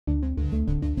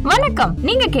வணக்கம்,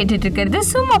 நீங்க கேட்டுட்டு இருக்கிறது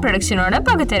சும்மா ப்ரொடக்ஷனோட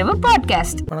பகுத்தறிவு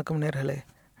பாட்காஸ்ட். வணக்கம் நேர்களே,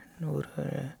 ஒரு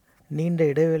நீண்ட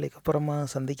இடைவேளைக்கு அப்புறமா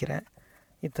சந்திக்கிறேன்.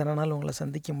 இத்தனை நாள் உங்களை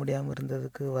சந்திக்க முடியாமல்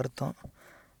இருந்ததுக்கு வருத்தம்.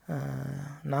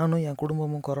 நானும் என்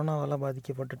குடும்பமும் கொரோனாவால்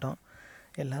பாதிக்கப்பட்டுட்டோம்.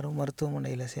 எல்லோரும்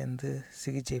மருத்துவமனையில் சேர்ந்து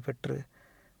சிகிச்சை பெற்று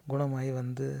குணமாகி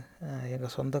வந்து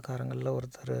எங்கள் சொந்தக்காரங்களில்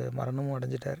ஒருத்தர் மரணமும்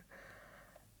அடைஞ்சிட்டார்.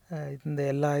 இந்த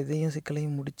எல்லா இதையும்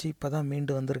சிக்கலையும் முடித்து இப்போ தான்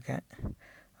மீண்டு வந்திருக்கேன்.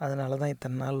 அதனால தான்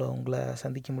இத்தனை நாள் உங்களை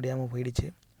சந்திக்க முடியாமல் போயிடுச்சு.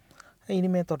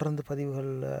 இனிமேல் தொடர்ந்து பதிவுகள்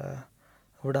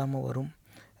விடாமல் வரும்.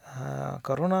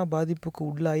 கொரோனா பாதிப்புக்கு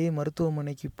உள்ளாகி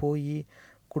மருத்துவமனைக்கு போய்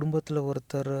குடும்பத்தில்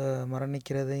ஒருத்தர்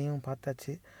மரணிக்கிறதையும்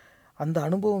பார்த்தாச்சு. அந்த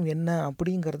அனுபவம் என்ன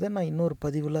அப்படிங்கிறத நான் இன்னொரு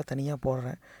பதிவில் தனியாக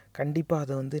போடுறேன். கண்டிப்பாக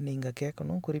அதை வந்து நீங்கள்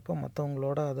கேட்கணும், குறிப்பாக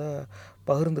மற்றவங்களோட அதை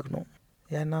பகிர்ந்துக்கணும்.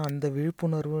 ஏன்னா அந்த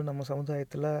விழிப்புணர்வு நம்ம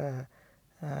சமுதாயத்தில்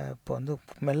இப்போ வந்து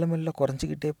மெல்ல மெல்ல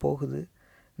குறைஞ்சிக்கிட்டே போகுது.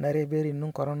 நிறைய பேர்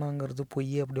இன்னும் கொரோனாங்கிறது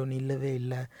பொய், அப்படி ஒன்று இல்லவே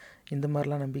இல்லை, இந்த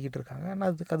மாதிரிலாம் நம்பிக்கிட்டு இருக்காங்க.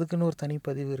 ஆனால் அதுக்குன்னு ஒரு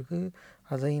தனிப்பதிவு இருக்குது,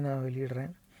 அதையும் நான்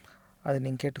வெளியிடுறேன், அதை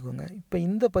நீங்கள் கேட்டுக்கோங்க. இப்போ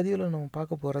இந்த பதிவில் நம்ம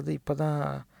பார்க்க போகிறது, இப்போ தான்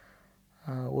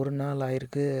ஒரு நாள்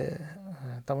ஆயிருக்கு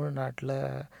தமிழ்நாட்டில்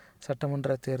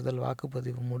சட்டமன்ற தேர்தல்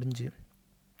வாக்குப்பதிவு முடிஞ்சு.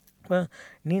 இப்போ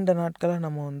நீண்ட நாட்களாக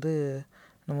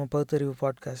நம்ம பகுத்தறிவு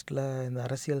பாட்காஸ்ட்டில் இந்த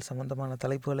அரசியல் சம்மந்தமான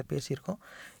தலைப்புகளை பேசியிருக்கோம்.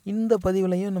 இந்த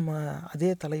பதிவுலையும் நம்ம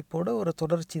அதே தலைப்போட ஒரு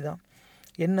தொடர்ச்சி தான்.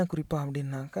 என்ன குறிப்பாக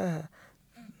அப்படின்னாக்கா,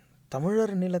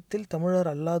 தமிழர் நிலத்தில் தமிழர்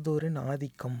அல்லாதோரின்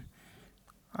ஆதிக்கம்,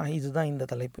 இதுதான் இந்த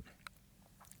தலைப்பு.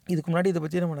 இதுக்கு முன்னாடி இதை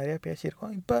பற்றி நம்ம நிறையா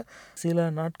பேசியிருக்கோம். இப்போ சில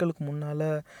நாட்களுக்கு முன்னால்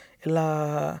எல்லா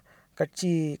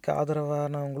கட்சிக்கு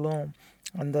ஆதரவானவங்களும்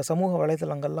அந்த சமூக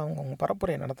வலைத்தளங்களில் அவங்கவுங்க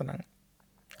பரப்புரை நடத்தினாங்க.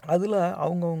 அதில்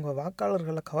அவங்கவுங்க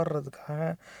வாக்காளர்களை கவர்றதுக்காக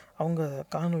அவங்க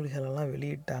காணொலிகளெல்லாம்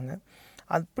வெளியிட்டாங்க.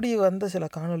 அப்படி வந்த சில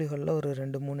காணொலிகளில் ஒரு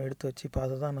 2-3 எடுத்து வச்சு இப்போ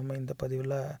அதை தான் நம்ம இந்த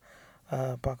பதிவில்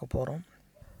பார்க்க போகிறோம்.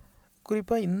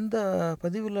 குறிப்பாக இந்த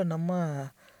பதிவில் நம்ம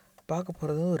பார்க்க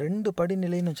போகிறது 2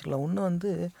 படிநிலைன்னு வச்சுக்கலாம். ஒன்று வந்து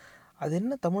அது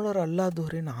என்ன தமிழர்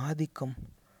அல்லாதோரின் ஆதிக்கம்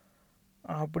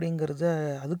அப்படிங்கிறத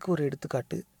அதுக்கு ஒரு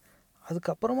எடுத்துக்காட்டு.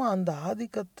 அதுக்கப்புறமா அந்த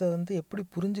ஆதிக்கத்தை வந்து எப்படி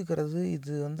புரிஞ்சுக்கிறது,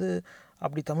 இது வந்து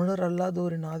அப்படி தமிழர்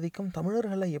அல்லாதோரின் ஆதிக்கம்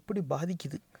தமிழர்களை எப்படி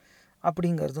பாதிக்குது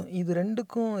அப்படிங்கிறதும், இது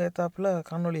 2க்கும் ஏற்றாப்புல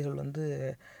காணொலிகள் வந்து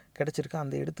கிடச்சிருக்கு.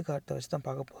 அந்த எடுத்துக்காட்டை வச்சு தான்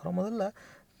பார்க்க போகிறோம். முதல்ல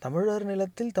தமிழர்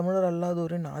நிலத்தில் தமிழர்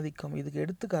அல்லாதோரின் ஆதிக்கம், இதுக்கு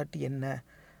எடுத்துக்காட்டு என்ன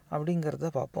அப்படிங்கிறத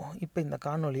பார்ப்போம். இப்போ இந்த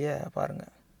காணொலியை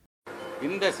பாருங்கள்.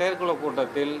 இந்த செயற்குழு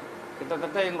கூட்டத்தில்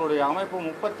கிட்டத்தட்ட எங்களுடைய அமைப்பு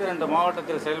 32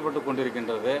 மாவட்டத்தில் செயல்பட்டு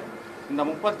கொண்டிருக்கின்றது. இந்த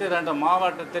 32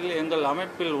 மாவட்டத்தில் எங்கள்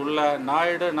அமைப்பில் உள்ள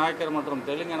நாயுடு, நாயக்கர் மற்றும்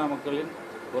தெலுங்கின மக்களின்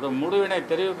ஒரு முடிவினை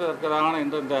தெரிவிப்பதற்கான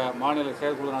இந்த மாநில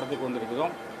செயற்குழு நடத்தி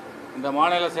கொண்டிருக்கிறோம். இந்த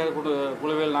மாநில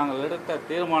செயற்குழுவில் நாங்கள் எடுத்த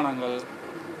தீர்மானங்கள்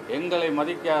எங்களை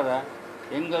மதிக்காத,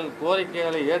 எங்கள்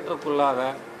கோரிக்கைகளை ஏற்றுக்கொள்ளாத,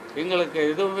 எங்களுக்கு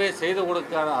எதுவுமே செய்து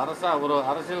கொடுக்காத ஒரு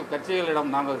அரசியல் கட்சிகளிடம்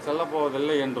நாங்கள்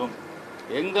செல்லப்போவதில்லை என்றும்,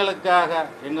 எங்களுக்காக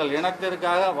எங்கள்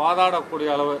இனத்திற்காக வாதாடக்கூடிய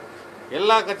அளவு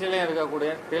எல்லா கட்சியிலையும்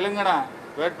இருக்கக்கூடிய தெலுங்கின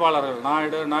வேட்பாளர்கள்,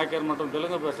 நாயுடு, நாயக்கர் மற்றும்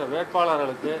தெலுங்கு பேச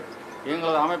வேட்பாளர்களுக்கு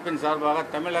எங்களது அமைப்பின் சார்பாக,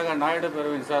 தமிழக நாயுடு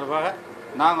பேரவையின் சார்பாக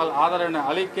நாங்கள் ஆதரவினை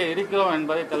அளிக்க இருக்கிறோம்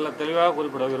என்பதை தெளிவாக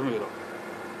குறிப்பிட விரும்புகிறோம்.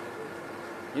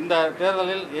 இந்த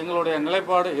தேர்தலில் எங்களுடைய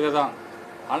நிலைப்பாடு இதுதான்.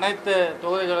 அனைத்து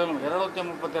தொகுதிகளிலும்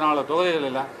 234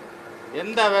 தொகுதிகளில்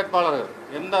எந்த வேட்பாளர்கள்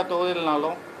எந்த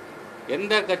தொகுதியினாலும்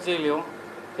எந்த கட்சியிலையும்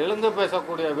தெலுங்கு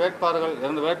பேசக்கூடிய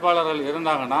வேட்பாளர்கள்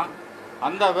இருந்தாங்கன்னா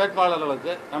அந்த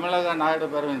வேட்பாளர்களுக்கு தமிழக நாயுடு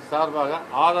பேரவையின் சார்பாக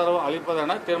ஆதரவு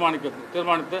அளிப்பதென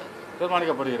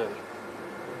தீர்மானிக்கப்படுகிறது.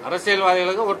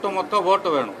 அரசியல்வாதிகளுக்கு ஒட்டுமொத்த ஓட்டு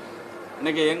வேணும்.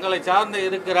 இன்றைக்கி எங்களை சார்ந்து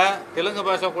இருக்கிற தெலுங்கு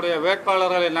பேசக்கூடிய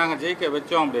வேட்பாளர்களை நாங்கள் ஜெயிக்க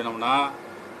வச்சோம் அப்படின்னோம்னா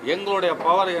எங்களுடைய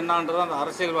பவர் என்னான்றது அந்த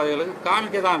அரசியல்வாதிகளுக்கு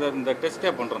காமிக்க தான் இந்த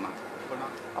டெஸ்ட்டே பண்ணுறோம்.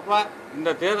 அப்போ இந்த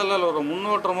தேர்தலில் ஒரு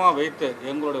முன்னோட்டமாக வைத்து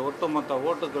எங்களுடைய ஒட்டுமொத்த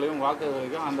ஓட்டுகளையும்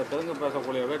வாக்குகளையும் அந்த தெலுங்கு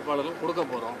பேசக்கூடிய வேட்பாளர்கள் கொடுக்க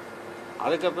போகிறோம்.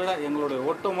 அதுக்கப்புறம் எங்களுடைய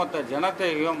ஒட்டுமொத்த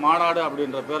ஜனத்தையும் மாநாடு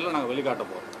அப்படின்ற பேரில் நாங்கள் வெளிக்காட்ட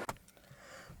போகிறோம்.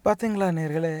 பார்த்தீங்களா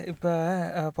நேர்களே, இப்போ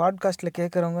பாட்காஸ்ட்டில்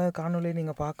கேட்குறவங்க காணொலி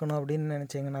நீங்கள் பார்க்கணும் அப்படின்னு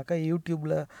நினச்சிங்கனாக்கா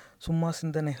யூடியூப்பில் சும்மா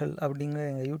சிந்தனைகள் அப்படிங்கிற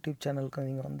எங்கள் யூடியூப் சேனலுக்கு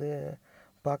நீங்கள் வந்து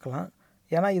பார்க்கலாம்.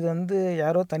 ஏன்னா இது வந்து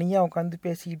யாரோ தனியாக உட்காந்து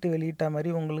பேசிக்கிட்டு வெளியிட்ட மாதிரி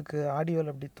உங்களுக்கு ஆடியோவில்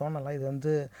அப்படி தோணலாம். இது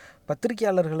வந்து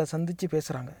பத்திரிகையாளர்களை சந்தித்து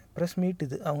பேசுகிறாங்க, ப்ரெஸ் மீட்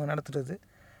இது அவங்க நடத்துகிறது.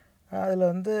 அதில்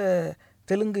வந்து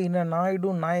தெலுங்கு இன நாயுடு,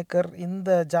 நாயக்கர் இந்த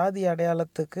ஜாதி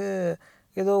அடையாளத்துக்கு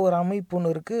ஏதோ ஒரு அமைப்பு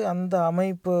ஒன்று இருக்குது. அந்த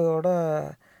அமைப்போட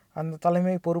அந்த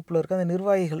தலைமை பொறுப்பில் இருக்க அந்த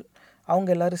நிர்வாகிகள் அவங்க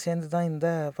எல்லோரும் சேர்ந்து தான் இந்த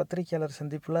பத்திரிகையாளர்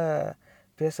சந்திப்பில்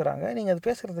பேசுகிறாங்க. நீங்கள் அது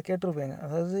பேசுகிறத கேட்டிருப்பீங்க.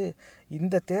 அதாவது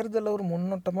இந்த தேர்தலில் ஒரு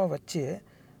முன்னோட்டமாக வச்சு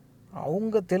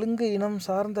அவங்க தெலுங்கு இனம்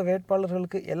சார்ந்த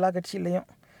வேட்பாளர்களுக்கு எல்லா கட்சியிலையும்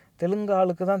தெலுங்கு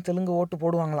ஆளுக்கு தான் தெலுங்கு ஓட்டு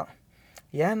போடுவாங்களாம்.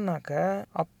 ஏன்னாக்க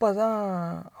அப்போ தான்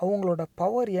அவங்களோட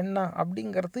பவர் என்ன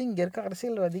அப்படிங்கிறது இங்கே இருக்க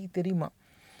அரசியல்வாதிக்கு தெரியுமா.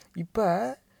 இப்போ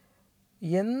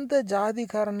எந்த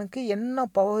ஜாதிக்காரனுக்கு என்ன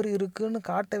பவர் இருக்குன்னு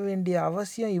காட்ட வேண்டிய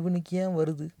அவசியம் இவனுக்கு ஏன்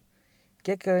வருது?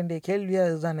 கேட்க வேண்டிய கேள்வியாக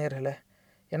அதுதான் நேர்களே.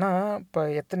 ஏன்னா இப்போ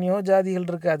எத்தனையோ ஜாதிகள்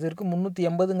இருக்குது, அது இருக்குது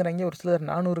 380ங்கிறாங்க, ஒரு சிலர்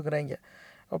 400ங்கிறாங்க.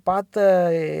 பார்த்த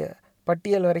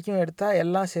பட்டியல் வரைக்கும் எடுத்தால்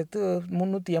எல்லாம் சேர்த்து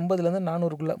 380லேருந்து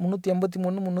 400க்குள்ளே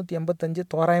 383 385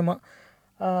 தோராயமாக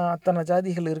அத்தனை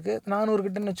ஜாதிகள் இருக்குது. 400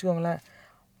 கிட்டேன்னு வச்சுக்கோங்களேன்.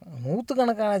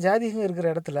 நூற்றுக்கணக்கான ஜாதிகள் இருக்கிற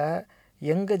இடத்துல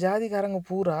எங்கள் ஜாதிக்காரங்க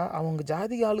பூரா அவங்க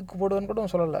ஜாதி ஆளுக்கு போடுவேன்னு கூட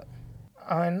அவன் சொல்லலை.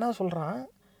 அவன் என்ன சொல்கிறான்,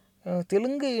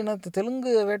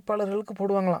 தெலுங்கு வேட்பாளர்களுக்கு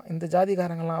போடுவாங்களாம் இந்த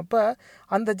ஜாதிக்காரங்களாம். அப்போ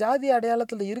அந்த ஜாதி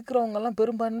அடையாளத்தில் இருக்கிறவங்கெல்லாம்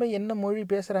பெரும்பான்மை என்ன மொழி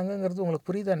பேசுகிறாங்கங்கிறது உங்களுக்கு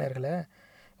புரியுதா நேர்களே?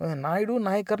 நாயுடு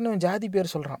நாயக்கர்னு இவன் ஜாதி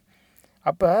பேர் சொல்கிறான்.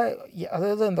 அப்போ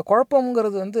அதாவது இந்த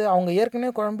குழப்பங்கிறது அவங்க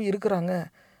ஏற்கனவே குழம்பி இருக்கிறாங்க,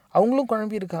 அவங்களும்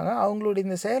குழம்பி இருக்காங்க. அவங்களுடைய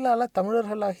இந்த செயலால்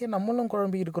தமிழர்களாகிய நம்மளும்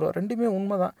குழம்பி இருக்கிறோம். ரெண்டுமே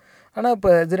உண்மை தான். ஆனால் இப்போ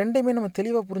இது ரெண்டையுமே நம்ம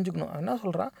தெளிவாக புரிஞ்சுக்கணும். என்ன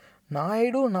சொல்கிறான்,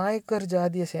 நாயுடு நாயக்கர்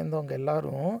ஜாதியை சேர்ந்தவங்க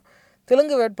எல்லோரும்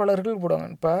தெலுங்கு வேட்பாளர்கள் போடுவாங்க.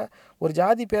 இப்போ ஒரு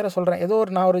ஜாதி பேரை சொல்கிறேன், ஏதோ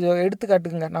நான் ஒரு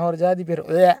எடுத்துக்காட்டுக்குங்க, நான் ஒரு ஜாதி பேர்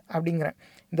அப்படிங்கிறேன்.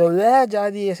 இந்த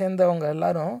ஜாதியை சேர்ந்தவங்க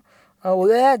எல்லோரும்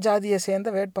ஜாதியை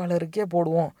சேர்ந்த வேட்பாளருக்கே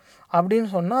போடுவோம் அப்படின்னு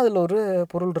சொன்னால் அதில் ஒரு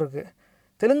பொருள் இருக்குது.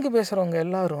 தெலுங்கு பேசுகிறவங்க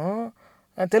எல்லோரும்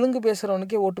தெலுங்கு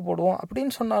பேசுகிறவனுக்கே ஓட்டு போடுவோம்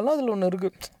அப்படின்னு சொன்னாலும் அதில் ஒன்று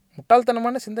இருக்குது.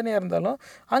 முட்டாள்தனமான சிந்தனையாக இருந்தாலும்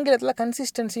ஆங்கிலத்தில்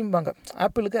கன்சிஸ்டன்சிம்பாங்க.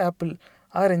 ஆப்பிளுக்கு ஆப்பிள்,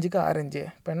 ஆரஞ்சுக்கு ஆரஞ்சு.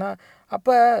 இப்போ என்ன,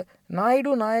 அப்போ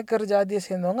நாயுடு நாயக்கர் ஜாதியை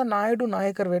சேர்ந்தவங்க நாயுடு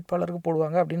நாயக்கர் வேட்பாளருக்கு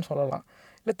போடுவாங்க அப்படின்னு சொல்லலாம்.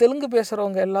 இல்லை தெலுங்கு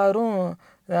பேசுகிறவங்க எல்லோரும்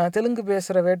தெலுங்கு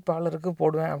பேசுகிற வேட்பாளருக்கு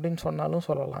போடுவேன் அப்படின்னு சொன்னாலும்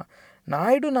சொல்லலாம்.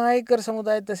 நாயுடு நாயக்கர்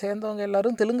சமுதாயத்தை சேர்ந்தவங்க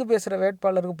எல்லோரும் தெலுங்கு பேசுகிற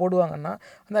வேட்பாளருக்கு போடுவாங்கன்னா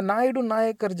அந்த நாயுடு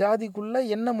நாயக்கர் ஜாதிக்குள்ளே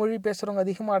என்ன மொழி பேசுகிறவங்க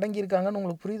அதிகமாக அடங்கியிருக்காங்கன்னு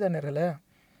உங்களுக்கு புரியுதா நேர்களே?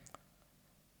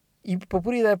 இப்போ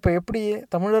புரியுதா? இப்போ எப்படி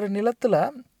தமிழர் நிலத்தில்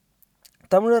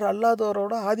தமிழர்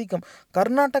அல்லாதவரோட ஆதிக்கம்.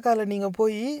 கர்நாடகாவில் நீங்கள்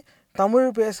போய் தமிழ்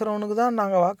பேசுகிறவனுக்கு தான்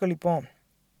நாங்கள் வாக்களிப்போம்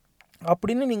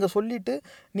அப்படின்னு நீங்கள் சொல்லிவிட்டு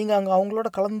நீங்கள் அங்கே அவங்களோட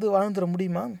கலந்து வாழ்ந்துட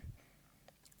முடியுமா?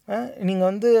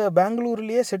 நீங்கள்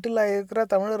பெங்களூர்லேயே செட்டில் ஆகிருக்கிற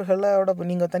தமிழர்களோட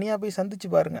நீங்கள் தனியாக போய் சந்தித்து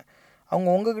பாருங்கள். அவங்க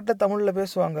உங்ககிட்ட தமிழில்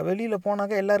பேசுவாங்க. வெளியில்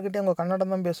போனாக்க எல்லாருக்கிட்டையும் அவங்க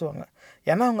கன்னடம் தான் பேசுவாங்க.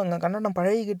 ஏன்னா அவங்க அங்கே கன்னடம்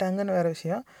பழகிக்கிட்டாங்கன்னு வேறு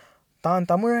விஷயம். தான்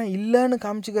தமிழன் இல்லைன்னு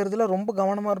காமிச்சிக்கிறதுல ரொம்ப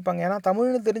கவனமாக இருப்பாங்க. ஏன்னா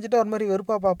தமிழ்னு தெரிஞ்சுட்டா ஒரு மாதிரி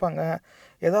வெறுப்பாக பார்ப்பாங்க.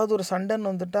 ஏதாவது ஒரு சண்டைன்னு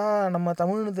வந்துட்டால் நம்ம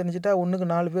தமிழ்னு தெரிஞ்சுட்டா 1க்கு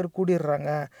 4 பேர் கூடிடுறாங்க.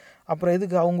 அப்புறம்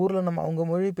எதுக்கு அவங்க ஊரில் நம்ம அவங்க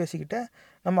மொழி பேசிக்கிட்ட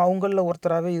நம்ம அவங்களில்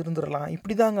ஒருத்தராகவே இருந்துடலாம்.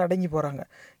 இப்படி தான் அங்கே அடங்கி போகிறாங்க.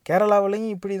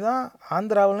 கேரளாவிலையும் இப்படி தான்,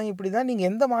 ஆந்திராவிலையும் இப்படி தான். நீங்கள்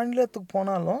எந்த மாநிலத்துக்கு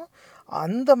போனாலும்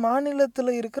அந்த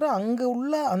மாநிலத்தில் இருக்கிற அங்கே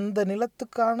உள்ள அந்த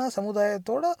நிலத்துக்கான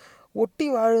சமுதாயத்தோட ஒட்டி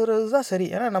வாழுறது தான் சரி.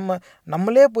 ஏன்னா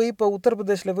நம்மளே போய் இப்போ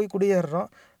உத்தரப்பிரதேசில் போய் குடியேறுறோம்.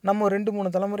 நம்ம 2-3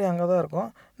 தலைமுறை அங்கே தான் இருக்கோம்.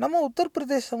 நம்ம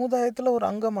உத்தரப்பிரதேஷ் சமுதாயத்தில் ஒரு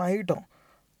அங்கம் ஆகிட்டோம்.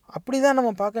 அப்படி தான் நம்ம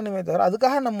பார்க்கணுமே தவிர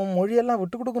அதுக்காக நம்ம மொழியெல்லாம்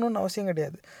விட்டு கொடுக்கணுன்னு அவசியம்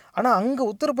கிடையாது. ஆனால் அங்கே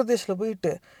உத்தரப்பிரதேசில்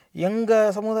போயிட்டு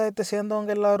எங்கள் சமுதாயத்தை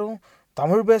சேர்ந்தவங்க எல்லோரும்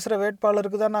தமிழ் பேசுகிற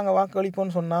வேட்பாளருக்கு தான் நாங்கள்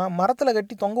வாக்களிப்போம்னு சொன்னால் மரத்தில்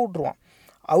கட்டி தொங்க விட்ருவான்.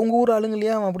 அவங்க ஊர்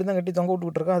ஆளுங்களையே அவன் அப்படி தான் கட்டி தொங்க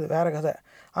விட்டுக்கிட்டு இருக்கான். அது வேறு கதை.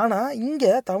 ஆனால்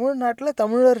இங்கே தமிழ்நாட்டில்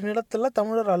தமிழர் நிலத்தில்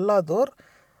தமிழர் அல்லாதோர்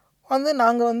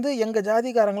நாங்கள் எங்கள்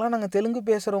ஜாதிக்காரங்களாம் நாங்கள் தெலுங்கு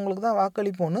பேசுகிறவங்களுக்கு தான்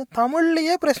வாக்களிப்போன்னு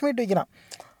தமிழ்லையே ப்ரெஸ் மீட் வைக்கிறான்.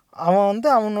 அவன்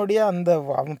அவனுடைய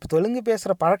அவன் தெலுங்கு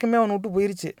பேசுகிற பழக்கமே அவனை விட்டு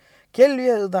போயிடுச்சு.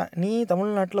 கேள்வியே அதுதான், நீ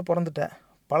தமிழ்நாட்டில் பிறந்துட்ட,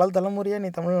 பல தலைமுறையாக நீ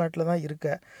தமிழ்நாட்டில் தான்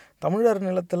இருக்க, தமிழர்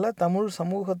நிலத்தில் தமிழ்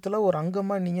சமூகத்தில் ஒரு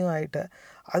அங்கமாக நீயும் ஆகிட்ட.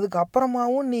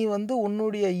 அதுக்கப்புறமாவும் நீ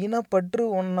உன்னுடைய இனப்பற்று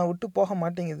உன்னை விட்டு போக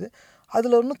மாட்டேங்குது.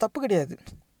 அதில் ஒன்றும் தப்பு கிடையாது.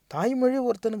 தாய்மொழி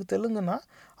ஒருத்தனுக்கு தெலுங்குன்னா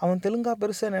அவன் தெலுங்கா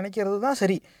பெருசாக நினைக்கிறது தான்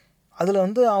சரி. அதில்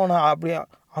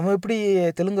அவன் எப்படி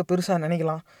தெலுங்கை பெருசாக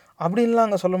நினைக்கலாம் அப்படின்லாம்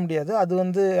அங்கே சொல்ல முடியாது.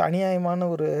 அது அநியாயமான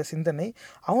ஒரு சிந்தனை.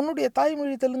 அவனுடைய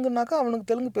தாய்மொழி தெலுங்குனாக்கா அவனுக்கு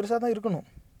தெலுங்கு பெருசாக தான் இருக்கணும்.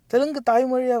 தெலுங்கு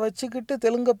தாய்மொழியாக வச்சுக்கிட்டு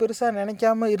தெலுங்கை பெருசாக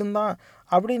நினைக்காம இருந்தான்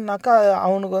அப்படின்னாக்கா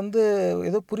அவனுக்கு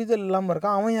ஏதோ புரிதல் இல்லாமல்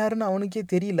இருக்கான். அவன் யாருன்னு அவனுக்கே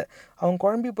தெரியல. அவன்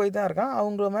குழம்பி போய் தான் இருக்கான்.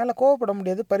 அவங்க மேலே கோவப்பட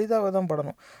முடியாது, பரிதாபம்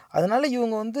படணும். அதனால்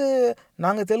இவங்க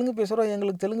நாங்கள் தெலுங்கு பேசுகிறோம்,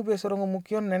 எங்களுக்கு தெலுங்கு பேசுகிறவங்க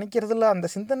முக்கியம்னு நினைக்கிறதுல அந்த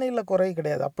சிந்தனையில் குறை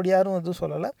கிடையாது. அப்படி யாரும் எதுவும்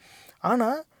சொல்லலை.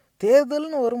 ஆனால்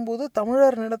தேர்தல்னு வரும்போது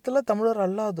தமிழர் நிலத்தில் தமிழர்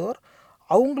அல்லாதோர்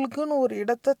அவங்களுக்குன்னு ஒரு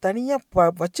இடத்த தனியாக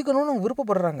வச்சுக்கணும்னு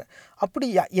விருப்பப்படுறாங்க. அப்படி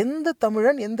எந்த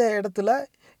தமிழன் எந்த இடத்துல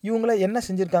இவங்கள என்ன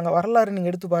செஞ்சுருக்காங்க வரலாறு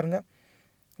நீங்கள் எடுத்து பாருங்கள்.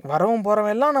 வரவும்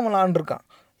போகிறவன் எல்லாம் நம்மளை ஆண்டிருக்கான்.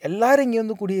 எல்லோரும்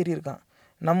இங்கே குடியேறி இருக்கான்.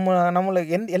 நம்மளை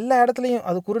எல்லா இடத்துலையும்,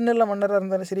 அது குறுநில மன்னராக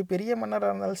இருந்தாலும் சரி, பெரிய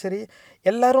மன்னராக இருந்தாலும் சரி,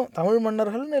 எல்லோரும் தமிழ்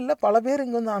மன்னர்கள்னு இல்லை, பல பேர்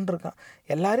இங்கே ஆண்டிருக்கான்.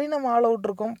 எல்லாரையும் நம்ம ஆள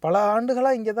விட்ருக்கோம். பல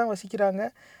ஆண்டுகளாக இங்கே தான் வசிக்கிறாங்க.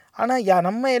 ஆனால்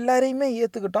நம்ம எல்லாரையுமே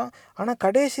ஏற்றுக்கிட்டோம். ஆனால்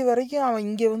கடைசி வரைக்கும் அவன்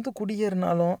இங்கே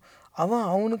குடியேறினாலும்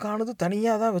அவனுக்கானது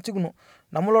தனியாக தான் வச்சுக்கணும்.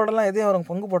 நம்மளோடலாம் எதையும் அவங்க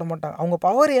பங்கு போட மாட்டாங்க. அவங்க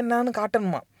பவர் என்னான்னு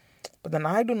காட்டணுமா. இப்போ இந்த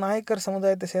நாயுடு நாயக்கர்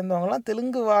சமுதாயத்தை சேர்ந்தவங்களாம்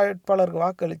தெலுங்கு வேட்பாளருக்கு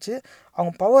வாக்களித்து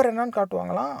அவங்க பவர் என்னன்னு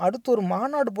காட்டுவாங்களாம். அடுத்து ஒரு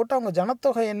மாநாடு போட்டு அவங்க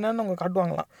ஜனத்தொகை என்னன்னு அவங்க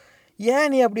காட்டுவாங்களாம். ஏன்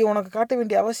நீ அப்படி உனக்கு காட்ட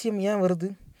வேண்டிய அவசியம் ஏன் வருது?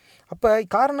 அப்போ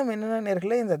காரணம் என்னென்ன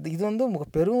நேர்களே, இது வந்து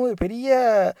பெரிய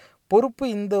பொறுப்பு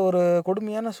இந்த ஒரு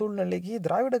கொடுமையான சூழ்நிலைக்கு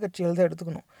திராவிட கட்சிகள் தான்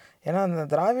எடுத்துக்கணும். ஏன்னா அந்த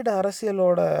திராவிட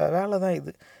அரசியலோட வேலை தான்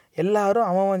இது. எல்லாரும்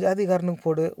அவன் ஜாதிக்காரனுக்கு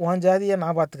போடு, உன் ஜாதியை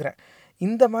நான் பார்த்துக்கிறேன்,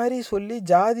 இந்த மாதிரி சொல்லி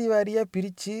ஜாதி வாரியாக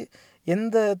பிரித்து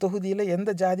எந்த தொகுதியில்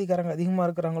எந்த ஜாதிக்காரங்க அதிகமாக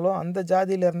இருக்கிறாங்களோ அந்த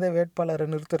ஜாதியிலேருந்தே வேட்பாளரை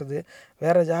நிறுத்துறது,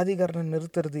 வேறு ஜாதிக்காரனை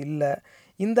நிறுத்துறது இல்லை.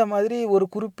 இந்த மாதிரி ஒரு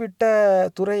குறிப்பிட்ட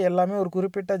துறை எல்லாமே ஒரு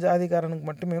குறிப்பிட்ட ஜாதிக்காரனுக்கு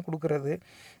மட்டுமே கொடுக்கறது.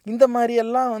 இந்த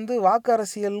மாதிரியெல்லாம் வந்து வாக்கு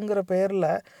அரசியலுங்கிற பெயரில்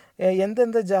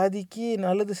எந்தெந்த ஜாதிக்கு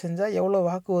நல்லது செஞ்சால் எவ்வளோ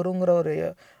வாக்கு வருங்கிற ஒரு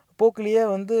போக்கிலேயே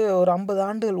வந்து ஒரு 50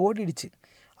 ஆண்டுகள் ஓடிடுச்சு.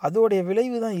 அதோடைய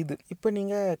விளைவு தான் இது. இப்போ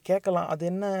நீங்கள் கேட்கலாம், அது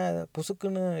என்ன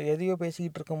புசுக்குன்னு எதையோ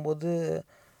பேசிக்கிட்டு இருக்கும்போது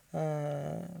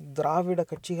திராவிட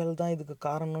கட்சிகள் தான் இதுக்கு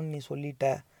காரணம்னு நீ சொல்லிட்ட,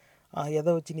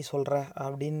 எதை வச்சு நீ சொல்கிற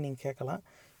அப்படின்னு நீங்கள் கேட்கலாம்.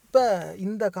 இப்போ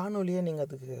இந்த காணொலியை நீங்கள்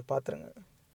அதுக்கு பார்த்துருங்க.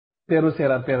 தேர்வு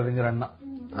செய்யறார் பேரறிஞர் அண்ணா.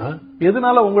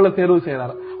 எதனால உங்களை தேர்வு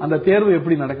செய்யறாரு? அந்த தேர்வு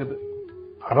எப்படி நடக்குது?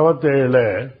 67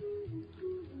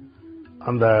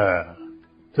 அந்த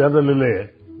தேர்தலிலே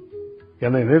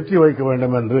என்னை நிறுத்தி வைக்க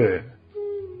வேண்டும் என்று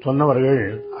சொன்னவர்கள்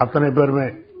அத்தனை பேருமே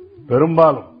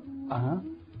பெரும்பாலும்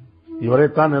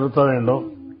இவரைத்தான் நிறுத்த வேண்டும்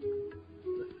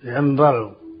என்றால்,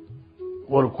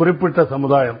 ஒரு குறிப்பிட்ட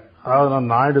சமுதாயம், அதாவது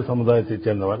நான் நாயுடு சமுதாயத்தைச்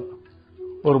சேர்ந்தவன்,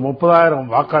 ஒரு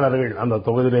 30,000 வாக்காளர்கள் அந்த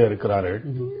தொகுதியிலே இருக்கிறார்கள்.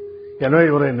 எனவே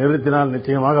இவரை நிறுத்தினால்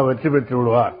நிச்சயமாக வெற்றி பெற்று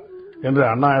விடுவார் என்று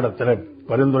அண்ணா இடத்திலே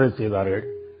பரிந்துரை செய்தார்கள்.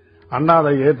 அண்ணா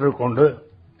அதை ஏற்றுக்கொண்டு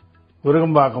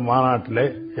விருகம்பாக்கம் மாநாட்டிலே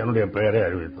என்னுடைய பெயரை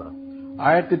அறிவித்தார்.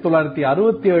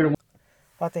 1967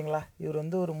 பார்த்தீங்களா, இவர்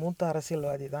வந்து ஒரு மூத்த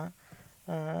அரசியல்வாதி தான்.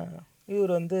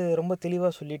 இவர் வந்து ரொம்ப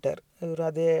தெளிவாக சொல்லிட்டார். இவர்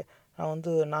நான்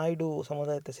வந்து நாயுடு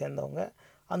சமுதாயத்தை சேர்ந்தவங்க,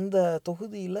 அந்த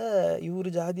தொகுதியில் இவர்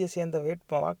ஜாதியை சேர்ந்த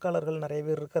வாக்காளர்கள் நிறைய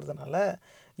பேர் இருக்கிறதுனால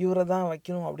இவரை தான்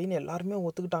வைக்கணும் அப்படின்னு எல்லாருமே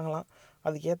ஒத்துக்கிட்டாங்களாம்.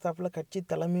 அதுக்கேற்றாப்புல கட்சி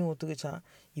தலைமையும் ஒத்துக்குச்சான்.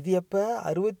 இது எப்போ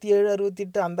 67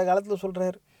 68 அந்த காலத்தில்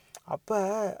சொல்கிறார். அப்போ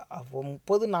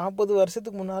 30-40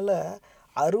 வருஷத்துக்கு முன்னால்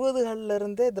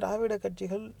 60களிலிருந்தே திராவிட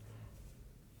கட்சிகள்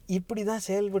இப்படி தான்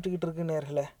செயல்பட்டுக்கிட்டு இருக்கு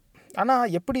நேர்களே.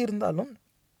 ஆனால் எப்படி இருந்தாலும்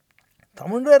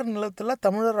தமிழர் நிலத்தில்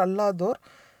தமிழர் அல்லாதோர்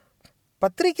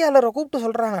பத்திரிக்கையாளரை கூப்பிட்டு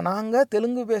சொல்கிறாங்க, நாங்கள்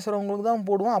தெலுங்கு பேசுகிறவங்களுக்கு தான்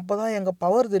போடுவோம், அப்போ தான் எங்கள்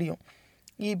பவர் தெரியும்.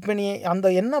 இப்போ நீ அந்த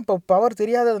என்ன இப்போ பவர்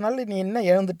தெரியாததுனால நீ என்ன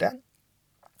இழந்துட்ட,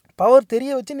 பவர்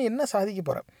தெரிய வச்சு நீ என்ன சாதிக்க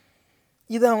போகிற?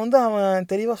 இதை வந்து அவன்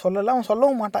தெளிவாக சொல்லலை, அவன்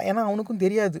சொல்லவும் மாட்டான், ஏன்னா அவனுக்கும்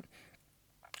தெரியாது.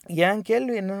 என்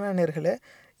கேள்வி என்னென்ன நேர்களே,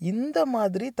 இந்த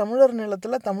மாதிரி தமிழர்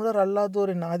நிலத்தில் தமிழர்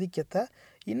அல்லாதோரின் ஆதிக்கத்தை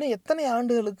இன்னும் எத்தனை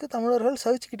ஆண்டுகளுக்கு தமிழர்கள்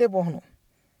சகிச்சுக்கிட்டே போகணும்?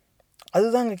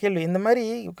 அதுதாங்க கேள்வி. இந்த மாதிரி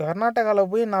கர்நாடகாவில்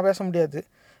போய் நான் பேச முடியாது,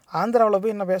 ஆந்திராவில்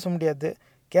போய் நான் பேச முடியாது,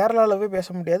 கேரளாவில் போய் பேச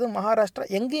முடியாது, மகாராஷ்டிரா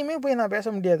எங்கேயுமே போய் நான்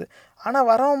பேச முடியாது. ஆனால்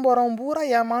வரவன் போகிறவன் பூரா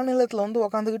என் மாநிலத்தில் வந்து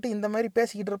உக்காந்துக்கிட்டு இந்த மாதிரி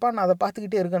பேசிக்கிட்டு இருப்பான், நான் அதை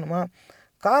பார்த்துக்கிட்டே இருக்கணுமா?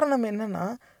 காரணம் என்னென்னா,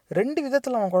 2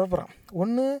 விதத்தில் அவன் குழப்புறான்.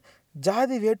 ஒன்று,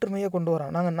 ஜாதி வேற்றுமையை கொண்டு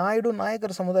வரான். நாங்கள் நாயுடு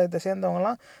நாயக்கர் சமுதாயத்தை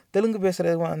சேர்ந்தவங்களாம் தெலுங்கு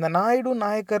பேசுகிறது, அந்த நாயுடு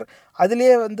நாயக்கர்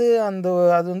அதுலேயே வந்து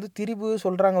அது வந்து திரிபு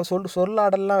சொல்கிறாங்க,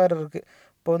 சொல்லாடல்லாம் வேறு இருக்குது.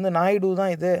 இப்போ வந்து நாயுடு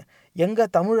தான் இது, எங்கே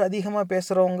தமிழ் அதிகமாக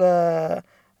பேசுகிறவங்க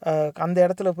அந்த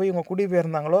இடத்துல போய் இவங்க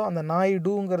குடிபெயர்ந்தாங்களோ அந்த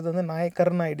நாயுடுங்கிறது வந்து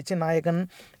நாயக்கர்னு ஆயிடுச்சு, நாயக்கன்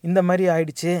இந்த மாதிரி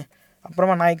ஆயிடுச்சு.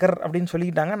 அப்புறமா நாயக்கர் அப்படின்னு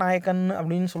சொல்லிக்கிட்டாங்க, நாயக்கன்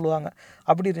அப்படின்னு சொல்லுவாங்க.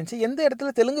 அப்படி இருந்துச்சு. எந்த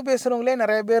இடத்துல தெலுங்கு பேசுகிறவங்களே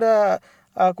நிறைய பேர்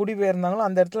குடிபெயர்ந்தாங்களோ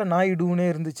அந்த இடத்துல நாயுடுன்னே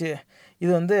இருந்துச்சு.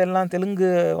 இது வந்து எல்லாம் தெலுங்கு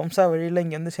வம்சாவழியில்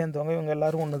இங்கே வந்து சேர்ந்தவங்க, இவங்க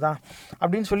எல்லோரும் ஒன்று தான்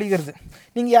அப்படின்னு சொல்லிக்கிறது.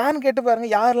 நீங்கள் யாருன்னு கேட்டு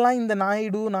பாருங்கள், யாரெல்லாம் இந்த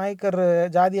நாயுடு நாயக்கர்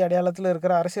ஜாதி அடையாளத்தில்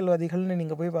இருக்கிற அரசியல்வாதிகள்னு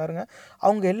நீங்கள் போய் பாருங்கள்.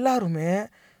 அவங்க எல்லாருமே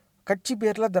கட்சி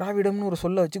பேரில் திராவிடம்னு ஒரு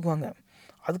சொல்ல வச்சுக்குவாங்க.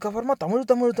 அதுக்கப்புறமா தமிழ்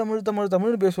தமிழ் தமிழ் தமிழ்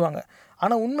தமிழ்னு பேசுவாங்க.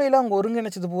 ஆனால் உண்மையில் அவங்க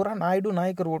ஒருங்கிணைச்சது பூரா நாயுடு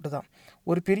நாயக்கர் ஓட்டு தான்.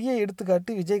 ஒரு பெரிய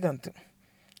எடுத்துக்காட்டு விஜயகாந்த்.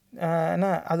 என்ன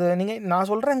அது நான்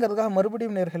சொல்கிறேங்கிறதுக்காக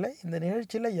மறுபடியும் நேர்களே, இந்த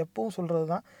நிகழ்ச்சியில் எப்பவும் சொல்கிறது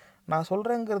தான், நான்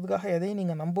சொல்கிறேங்கிறதுக்காக எதையும்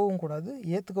நீங்கள் நம்பவும் கூடாது,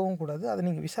 ஏற்றுக்கவும் கூடாது, அதை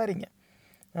நீங்கள் விசாரிங்க.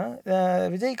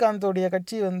 விஜயகாந்தோடைய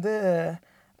கட்சி வந்து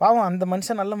பாவம், அந்த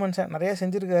மனுஷன் நல்ல மனுஷன், நிறையா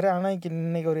செஞ்சுருக்காரு. ஆனால்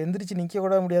இன்றைக்கி ஒரு எந்திரிச்சு நிற்க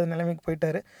கூட முடியாத நிலைமைக்கு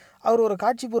போயிட்டார். அவர் ஒரு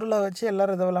காட்சி பொருளாக வச்சு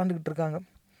எல்லோரும் இதை விளாண்டுக்கிட்டு இருக்காங்க.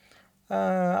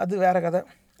 அது வேறு கதை.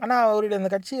 ஆனால் அவருடைய அந்த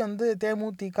கட்சி வந்து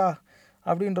தேமுதிக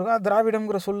அப்படின்றவங்க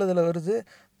திராவிடம்ங்கிற சொல் இதில் வருது.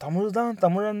 தமிழ் தான்,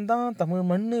 தமிழன் தான், தமிழ்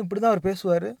மண், இப்படி தான் அவர்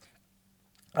பேசுவார்.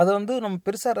 அதை வந்து நம்ம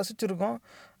பெருசாக ரசிச்சுருக்கோம்.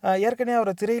 ஏற்கனவே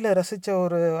அவரை திரையில் ரசித்த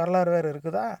ஒரு வரலாறு வேறு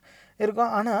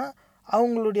இருக்கும். ஆனால்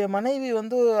அவங்களுடைய மனைவி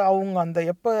வந்து அவங்க அந்த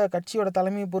எப்போ கட்சியோட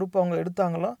தலைமை பொறுப்பு அவங்க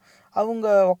எடுத்தாங்களோ அவங்க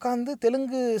உட்காந்து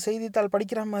தெலுங்கு செய்தித்தாள்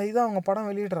படிக்கிற மாதிரி தான் அவங்க படம்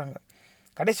வெளியிடுறாங்க.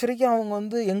 கடைசி வரைக்கும் அவங்க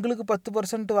வந்து எங்களுக்கு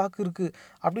 10% வாக்கு இருக்குது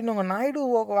அப்படின்னு அவங்க நாயுடு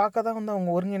வாக்கை தான் வந்து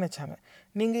அவங்க ஒருங்கிணைச்சாங்க.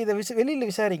 நீங்கள் இதை வெளியில்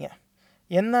விசாரிங்க,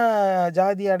 என்ன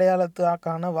ஜாதி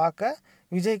அடையாளத்துக்கான வாக்கை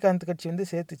விஜயகாந்த் கட்சி வந்து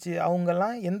சேர்த்துச்சு,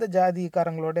 அவங்கெல்லாம் எந்த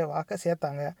ஜாதிக்காரங்களோட வாக்கை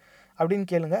சேர்த்தாங்க அப்படின்னு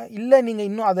கேளுங்க. இல்லை நீங்கள்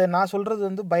இன்னும் அதை நான் சொல்கிறது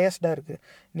வந்து பயஸ்டாக இருக்குது,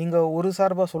 நீங்கள் ஒரு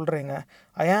சார்பாக சொல்கிறீங்க,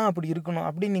 ஏன் அப்படி இருக்கணும்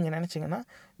அப்படின்னு நீங்கள் நினச்சிங்கன்னா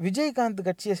விஜயகாந்த்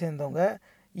கட்சியை சேர்ந்தவங்க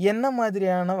என்ன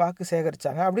மாதிரியான வாக்கு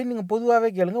சேகரித்தாங்க அப்படின்னு நீங்கள்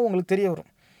பொதுவாகவே கேளுங்க, உங்களுக்கு தெரிய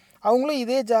வரும். அவங்களும்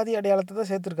இதே ஜாதி அடையாளத்தை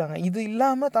தான் சேர்த்துருக்காங்க. இது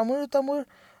இல்லாமல் தமிழ்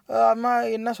அம்மா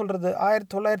என்ன சொல்கிறது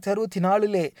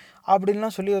 1964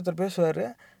 அப்படின்லாம் சொல்லி ஒருத்தர் பேசுவார்,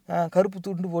 கருப்பு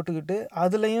துண்டு போட்டுக்கிட்டு.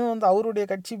 அதுலேயும் வந்து அவருடைய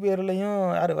கட்சி பேர்லேயும்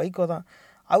யார் வைகோ தான்,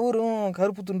 அவரும்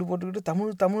கருப்பு துண்டு போட்டுக்கிட்டு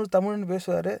தமிழ்னு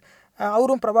பேசுவார்.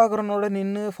 அவரும் பிரபாகரனோட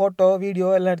நின்று ஃபோட்டோ வீடியோ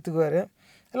எல்லாம் எடுத்துக்குவார்.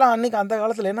 எல்லாம் அன்றைக்கி அந்த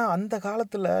காலத்தில், ஏன்னா அந்த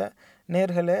காலத்தில்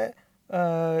நேர்களே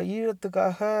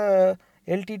ஈழத்துக்காக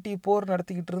எல்டிடி போர்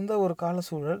நடத்திக்கிட்டு இருந்த ஒரு கால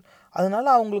சூழல். அதனால்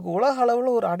அவங்களுக்கு உலக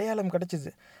அளவில் ஒரு அடையாளம்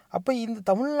கிடச்சிது. அப்போ இந்த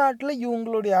தமிழ்நாட்டில்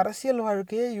இவங்களுடைய அரசியல்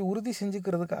வாழ்க்கையை உறுதி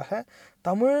செஞ்சுக்கிறதுக்காக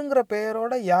தமிழுங்கிற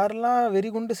பெயரோட யாரெல்லாம்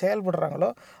வெறிகுண்டு செயல்படுறாங்களோ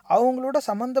அவங்களோட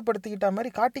சம்மந்தப்படுத்திக்கிட்ட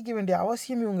மாதிரி காட்டிக்க வேண்டிய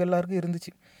அவசியம் இவங்க எல்லாருக்கும்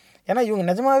இருந்துச்சு. ஏன்னா இவங்க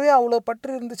நிஜமாகவே அவ்வளோ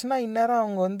பற்று இருந்துச்சுன்னா இந்நேரம்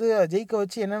அவங்க வந்து ஜெயிக்க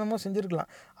வச்சு என்னென்னமோ செஞ்சுருக்கலாம்.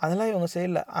 அதெல்லாம் இவங்க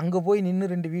செய்யலை. அங்கே போய் நின்று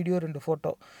 2 வீடியோ 2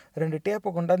 ஃபோட்டோ 2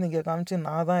 டேப்பை கொண்டாந்து இங்கே காமிச்சு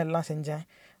நான் தான் எல்லாம் செஞ்சேன்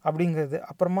அப்படிங்கிறது.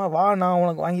 அப்புறமா வா நான்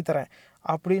உனக்கு வாங்கித்தரேன்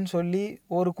அப்படின்னு சொல்லி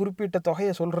ஒரு குறிப்பிட்ட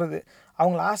தொகையை சொல்கிறது.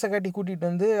 அவங்கள ஆசை காட்டி கூட்டிகிட்டு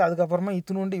வந்து அதுக்கப்புறமா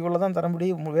இத்தினுண்டு இவ்வளோ தான் தர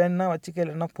முடியும், வேணுன்னா வச்சுக்க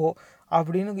இல்லைன்னா போ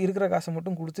அப்படின்னு இருக்கிற காசை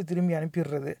மட்டும் கொடுத்து திரும்பி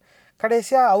அனுப்பிடுறது.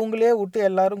 கடைசியாக அவங்களே விட்டு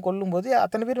எல்லோரும் கொல்லும்போது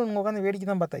அத்தனை பேர் இவங்க உட்காந்து வேடிக்கை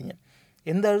தான் பார்த்தாங்க.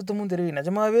 எந்த அழுத்தமும் தெரியும்.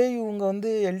 நிஜமாகவே இவங்க வந்து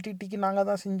எல்டிடிக்கு நாங்கள்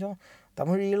தான் செஞ்சோம்,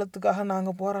 தமிழ் ஈழத்துக்காக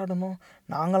நாங்கள் போராடணும்,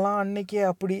 நாங்களாம் அன்னைக்கே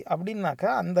அப்படின்னாக்கா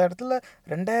அந்த இடத்துல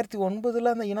 2009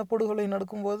 அந்த இனப்படுகொலை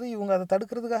நடக்கும்போது இவங்க அதை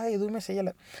தடுக்கிறதுக்காக எதுவுமே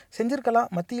செய்யலை. செஞ்சுருக்கலாம்,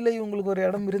 மத்தியில் இவங்களுக்கு ஒரு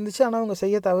இடம் இருந்துச்சு, ஆனால் அவங்க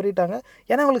செய்ய தவறிட்டாங்க.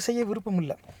 ஏன்னா அவங்களுக்கு செய்ய விருப்பம்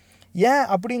இல்லை. ஏன்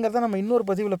அப்படிங்கிறத நம்ம இன்னொரு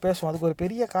பதிவில் பேசுவோம். அதுக்கு ஒரு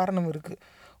பெரிய காரணம் இருக்குது.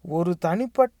 ஒரு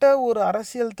தனிப்பட்ட ஒரு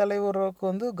அரசியல் தலைவருக்கு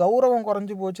வந்து கௌரவம்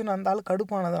குறைஞ்சி போச்சுன்னு அந்த ஆள்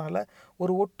கடுப்பானதுனால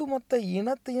ஒரு ஒட்டுமொத்த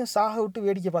இனத்தையும் சாக விட்டு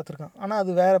வேடிக்கை பார்த்துருக்கான். ஆனால்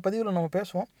அது வேறு பதிவில் நம்ம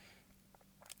பேசுவோம்.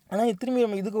 ஆனால் திரும்பி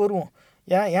நம்ம இதுக்கு வருவோம்.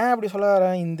 ஏன் அப்படி சொல்ல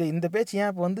வரேன், இந்த பேச்சு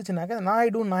ஏன் இப்போ வந்துச்சுனாக்கா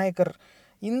நாயுடு நாயக்கர்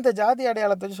இந்த ஜாதி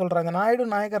அடையாளத்தை வச்சு சொல்கிறாங்க. நாயுடு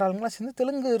நாயக்கர் ஆளுங்களாம் சேர்ந்து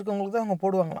தெலுங்கு இருக்கவங்களுக்கு தான் அவங்க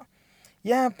போடுவாங்களாம்.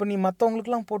 ஏன் இப்போ நீ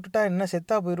மற்றவங்களுக்குலாம் போட்டுட்டா என்ன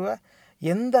செத்தா போயிடுவேன்?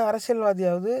 எந்த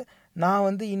அரசியல்வாதியாவது நான்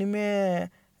வந்து இனிமேல்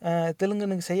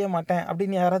தெலுங்குனுக்கு செய்ய மாட்டேன்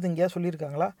அப்படின்னு யாராவது எங்கேயாவது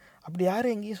சொல்லியிருக்காங்களா? அப்படி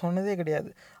யாரும் எங்கேயும் சொன்னதே கிடையாது.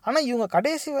 ஆனால் இவங்க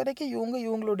கடைசி வரைக்கும்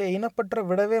இவங்களுடைய இனப்பற்ற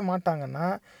விடவே மாட்டாங்கன்னா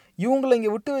இவங்களை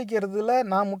இங்கே விட்டு வைக்கிறதுல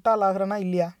நான் முட்டாள் ஆகிறேன்னா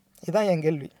இல்லையா? இதுதான் என்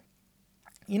கேள்வி.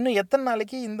 இன்னும் எத்தனை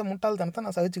நாளைக்கு இந்த முட்டாள்தனத்தை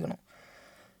நான் சகிச்சுக்கணும்?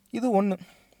 இது ஒன்று.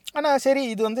 ஆனால் சரி,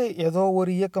 இது வந்து ஏதோ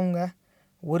ஒரு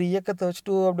இயக்கத்தை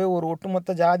வச்சுட்டு அப்படியே ஒரு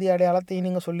ஒட்டுமொத்த ஜாதி அடையாளத்தையும்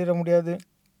நீங்கள் சொல்லிட முடியாது.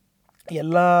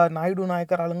 எல்லா நாயுடு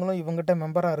நாயக்கர் ஆளுங்களும் இவங்ககிட்ட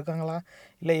மெம்பராக இருக்காங்களா,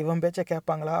 இல்லை இவன் பேச்சை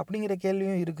கேட்பாங்களா அப்படிங்கிற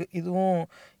கேள்வியும் இருக்குது. இதுவும்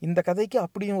இந்த கதைக்கு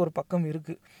அப்படியும் ஒரு பக்கம்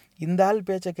இருக்குது. இந்த ஆள்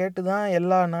பேச்சை கேட்டு தான்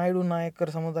எல்லா நாயுடு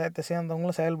நாயக்கர் சமுதாயத்தை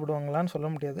சேர்ந்தவங்களும் செயல்படுவாங்களான்னு சொல்ல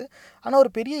முடியாது. ஆனால்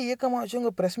ஒரு பெரிய இயக்கமாக வச்சு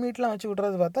இவங்க ப்ரெஸ் மீட்லாம் வச்சு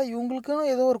விட்றது பார்த்தா இவங்களுக்குன்னு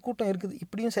ஏதோ ஒரு கூட்டம் இருக்குது,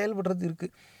 இப்படியும் செயல்படுறது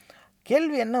இருக்குது.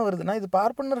 கேள்வி என்ன வருதுன்னா, இது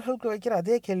பார்ப்பனர்களுக்கு வைக்கிற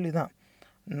அதே கேள்வி தான்.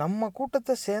 நம்ம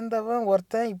கூட்டத்தை சேர்ந்தவன்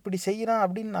ஒருத்தன் இப்படி செய்கிறான்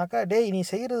அப்படின்னாக்கா, டேய் நீ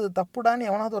செய்கிறது தப்புடான்னு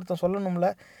எவனாவது ஒருத்தன் சொல்லணும்ல.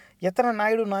 எத்தனை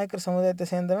நாயுடு நாயக்கர் சமுதாயத்தை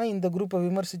சேர்ந்தவன் இந்த குரூப்பை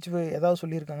விமர்சித்து ஏதாவது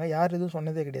சொல்லியிருக்காங்க? யார் எதுவும்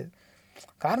சொன்னதே கிடையாது.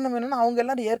 காரணம் என்னென்னா, அவங்க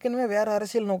எல்லோரும் ஏற்கனவே வேறு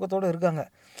அரசியல் நோக்கத்தோடு இருக்காங்க.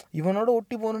 இவனோட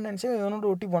ஒட்டி போகணுன்னு நினச்சவன் இவனோட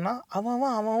ஒட்டி போனால்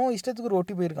அவன் இஷ்டத்துக்கு ஒரு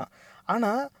ஒட்டி போயிருக்கான்.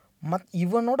 ஆனால்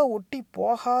இவனோட ஒட்டி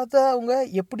போகாதவங்க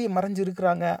எப்படி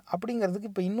மறைஞ்சிருக்கிறாங்க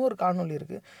அப்படிங்கிறதுக்கு இப்போ இன்னொரு காணொலி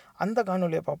இருக்குது. அந்த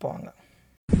காணொலியை பார்ப்பாங்க.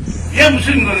 ஏன்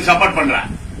முஸ்லீம் சப்போர்ட் பண்றான்?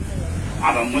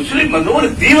 அவன் முஸ்லீம் வந்து ஒரு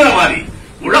தீவிரவாதி.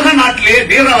 உலக நாட்டிலேயே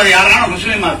தீவிரவாதி யாரான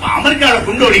முஸ்லீமா இருப்பான். அமெரிக்காவில்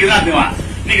குண்டு வெடிக்கதான் செய்வான்.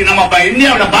 இன்னைக்கு நம்ம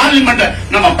இந்தியாவோட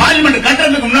பார்லிமெண்ட்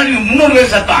கட்டுறதுக்கு முன்னாடி 300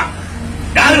 பேர் செத்தான்.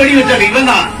 யார் வெடி வச்சாரு?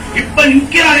 இவன் தான். இப்ப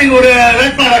நிக்கிறான் ஒரு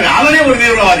வேட்பாளர், அவனே ஒரு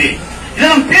தீவிரவாதி.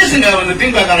 இதெல்லாம் பேசுங்க வந்து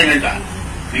திமுக காரங்கள்ட்ட.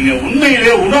 நீங்க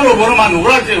உண்மையிலேயே உணர்வு பூர்வமா அந்த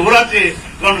ஊராட்சி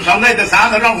சமுதாயத்தை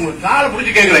சார்ந்தா உங்களுக்கு காலை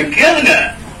பிடிச்சி கேளுங்க.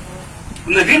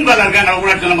 இந்த திமுக இருக்காங்க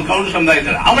ஊராட்சி நம்ம கவுண்டர்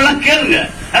சமுதாயத்தில் அவங்க எல்லாம் கேளுங்க.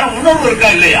 ஆனா உணர்வு இருக்கா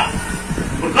இல்லையா?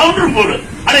 ஒரு கவுண்டர் போடு.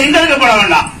 ஆனா இந்த போட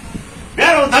வேண்டாம்,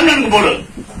 வேற ஒரு தமிழனுக்கு போடு.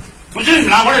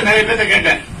 முஸ்லீம் நான் கூட நிறைய பேர்த்த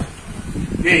கேட்டேன்,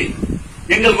 ஏய்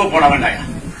எங்களுக்கு போட வேண்டாயா,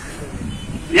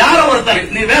 யாரோ ஒருத்தர்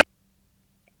நீ வேற.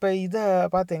 இப்போ இதை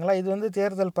பார்த்தீங்களா? இது வந்து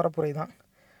தேர்தல் பரப்புரை தான்.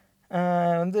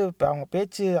 வந்து இப்போ அவங்க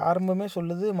பேச்சு ஆரம்பமே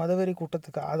சொல்லுது மதவெறி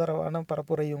கூட்டத்துக்கு ஆதரவான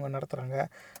பரப்புரை இவங்க நடத்துகிறாங்க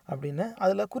அப்படின்னு.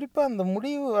 அதில் குறிப்பாக அந்த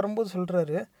முடிவு வரும்போது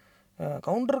சொல்கிறாரு,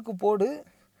 கவுண்டருக்கு போடு,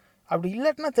 அப்படி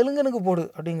இல்லாட்டினா தெலுங்கனுக்கு போடு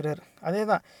அப்படிங்கிறாரு. அதே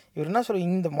தான் இவர் என்ன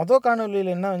இந்த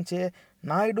காணொலியில் என்ன வந்துச்சு,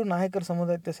 நாயுடு நாயக்கர்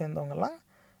சமுதாயத்தை சேர்ந்தவங்கெல்லாம்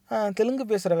தெலுங்கு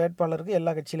பேசுகிற வேட்பாளருக்கு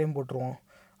எல்லா கட்சியிலையும் போட்டுருவோம்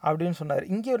அப்படின்னு சொன்னார்.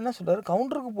 இங்கே என்ன சொல்கிறார்,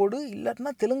 கவுண்டருக்கு போடு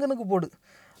இல்லாட்டினா தெலுங்கனுக்கு போடு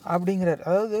அப்படிங்கிறார்.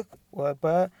 அதாவது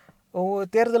இப்போ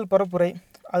தேர்தல் பரப்புரை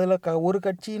அதில் ஒரு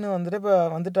கட்சின்னு வந்துட்டு இப்போ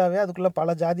வந்துட்டாவே அதுக்குள்ளே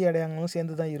பல ஜாதி அடையாளங்களும்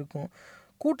சேர்ந்து தான் இருக்கும்.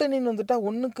 கூட்டணின்னு வந்துட்டால்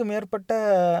ஒன்றுக்கு மேற்பட்ட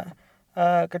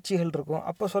கட்சிகள் இருக்கும்.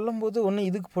 அப்போ சொல்லும்போது ஒன்று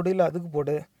இதுக்கு போடு இல்லை அதுக்கு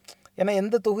போடு, ஏன்னா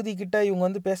எந்த தொகுதிக்கிட்ட இவங்க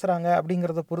வந்து பேசுகிறாங்க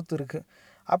அப்படிங்கிறத பொறுத்து இருக்குது.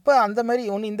 அப்போ அந்த மாதிரி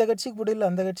ஒன்று இந்த கட்சிக்கு போடு இல்லை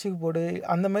அந்த கட்சிக்கு போடு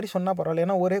அந்த மாதிரி சொன்னால் பரவாயில்ல,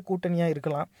 ஏன்னா ஒரே கூட்டணியாக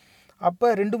இருக்கலாம். அப்போ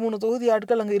 2-3 தொகுதி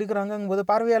ஆட்கள் அங்கே இருக்கிறாங்கங்கும்போது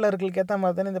பார்வையாளர்களுக்கு ஏற்ற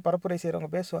மாதிரி தானே இந்த பரப்புரை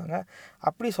செய்கிறவங்க பேசுவாங்க,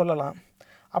 அப்படி சொல்லலாம்.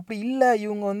 அப்படி இல்லை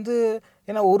இவங்க வந்து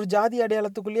ஏன்னா ஒரு ஜாதி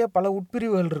அடையாளத்துக்குள்ளேயே பல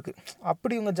உட்பிரிவுகள் இருக்குது,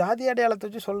 அப்படி இவங்க ஜாதி அடையாளத்தை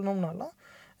வச்சு சொல்லணும்னாலும்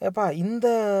ஏப்பா இந்த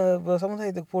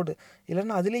சமுதாயத்துக்கு போடு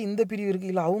இல்லைன்னா அதுலேயே இந்த பிரிவு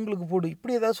இருக்குது இல்லை அவங்களுக்கு போடு,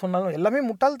 இப்படி ஏதாவது சொன்னாலும் எல்லாமே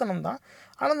முட்டாள்தனம் தான்.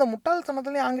 ஆனால் அந்த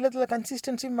முட்டாள்தனத்துலேயும் ஆங்கிலத்தில்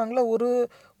கன்சிஸ்டன்சிம்பாங்களா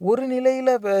ஒரு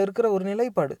நிலையில் இருக்கிற ஒரு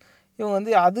நிலைப்பாடு. இவங்க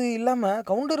வந்து அது இல்லாமல்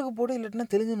கவுண்டருக்கு போடு இல்லாட்டினா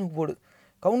தெலுங்கனுக்கு போடு,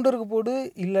 கவுண்டருக்கு போடு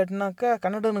இல்லாட்டினாக்கா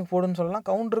கன்னடனுக்கு போடுன்னு சொல்லலாம்,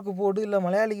 கவுண்டருக்கு போடு இல்லை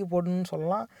மலையாளிக்கு போடுன்னு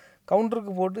சொல்லலாம்,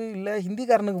 கவுண்டருக்கு போடு இல்லை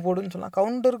ஹிந்திக்காரனுக்கு போடுன்னு சொல்லலாம்,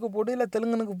 கவுண்டருக்கு போடு இல்லை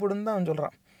தெலுங்கனுக்கு போடுன்னு தான் அவன்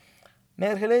சொல்கிறான்.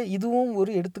 நேர்களே, இதுவும்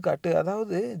ஒரு எடுத்துக்காட்டு.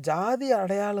 அதாவது ஜாதி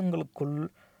அடையாளங்களுக்குள்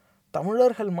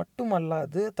தமிழர்கள்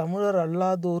மட்டுமல்லாது தமிழர்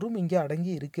அல்லாதோரும் இங்கே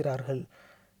அடங்கி இருக்கிறார்கள்.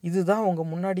 இதுதான் உங்கள்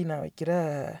முன்னாடி நான் வைக்கிற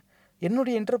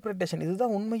என்னுடைய இன்டர்பிரிட்டேஷன்,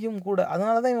 இதுதான் உண்மையும் கூட.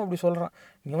 அதனால தான் இவன் அப்படி சொல்கிறான்.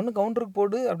 நீ ஒன்று கவுண்டருக்கு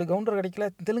போடு, அப்படி கவுண்டர் கிடைக்கல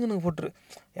தெலுங்குனுக்கு போட்டுரு,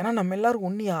 ஏன்னா நம்ம எல்லோரும்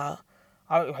ஒன்றியா.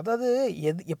 அதாவது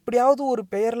எப்படியாவது ஒரு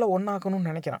பெயரில்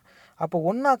ஒன்றாக்கணும்னு நினைக்கிறான். அப்போ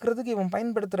ஒன்றாக்குறதுக்கு இவன்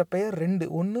பயன்படுத்துகிற பெயர் 2,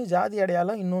 ஒன்று ஜாதி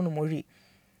அடையாளம், இன்னொன்று மொழி.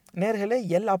 நேர்களே,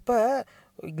 அப்போ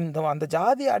அந்த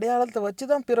ஜாதி அடையாளத்தை வச்சு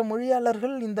தான் பிற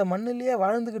மொழியாளர்கள் இந்த மண்ணிலேயே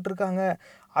வாழ்ந்துக்கிட்டு இருக்காங்க,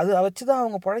 அதை வச்சு தான்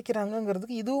அவங்க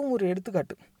பிழைக்கிறாங்கங்கிறதுக்கு இதுவும் ஒரு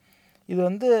எடுத்துக்காட்டு. இது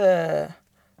வந்து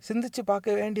சிந்திச்சு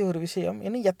பார்க்க வேண்டிய ஒரு விஷயம்.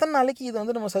 இன்னும் எத்தனை நாளைக்கு இதை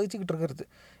வந்து நம்ம சகிச்சுக்கிட்டு இருக்கிறது?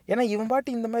 ஏன்னா இவன் பாட்டு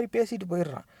இந்த மாதிரி பேசிட்டு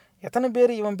போயிடுறான். எத்தனை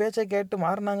பேர் இவன் பேச்சை கேட்டு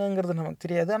மாறினாங்கங்கிறது நமக்கு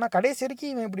தெரியாது. ஆனால் கடைசி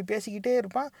வரைக்கும் இவன் இப்படி பேசிக்கிட்டே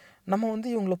இருப்பான். நம்ம வந்து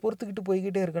இவங்களை பொறுத்துக்கிட்டு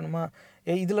போய்கிட்டே இருக்கணுமா?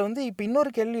 இதில் வந்து இப்போ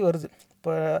இன்னொரு கேள்வி வருது.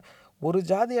 இப்போ ஒரு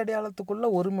ஜாதி அடையாளத்துக்குள்ளே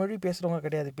ஒரு மொழி பேசுகிறவங்க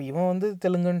கிடையாது. இப்போ இவன் வந்து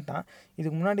தெலுங்குன்ட்டான்,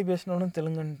 இதுக்கு முன்னாடி பேசினவனும்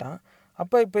தெலுங்குன்ட்டான்.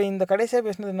 இப்போ இந்த கடைசியாக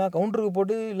பேசினது என்ன, கவுண்டருக்கு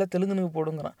போடு இல்லை தெலுங்குனுக்கு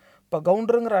போடுங்கிறான். இப்போ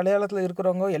கவுண்டருங்கிற அடையாளத்தில்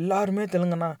இருக்கிறவங்க எல்லாருமே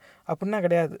தெலுங்குனா அப்படின்னா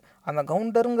கிடையாது. அந்த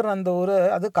கவுண்டருங்கிற அந்த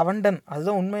அது கவண்டன்,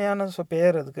 அதுதான் உண்மையான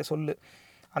பெயர், அதுக்கு சொல்லு.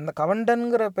 அந்த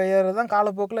கவண்டன்கிற பெயர் தான்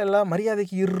காலப்போக்கில் எல்லாம்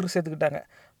மரியாதைக்கு சேர்த்துக்கிட்டாங்க.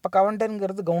 இப்போ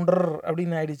கவண்டன்கிறது கவுண்டர்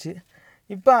அப்படின்னு ஆயிடுச்சு.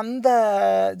 இப்போ அந்த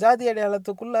ஜாதி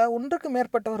அடையாளத்துக்குள்ளே ஒன்றுக்கு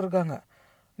மேற்பட்டவர் இருக்காங்க.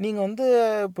 நீங்கள் வந்து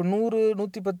இப்போ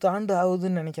 100-110 ஆண்டு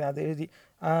ஆகுதுன்னு நினைக்கிறேன் அது எழுதி.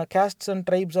 Castes and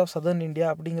tribes of southern India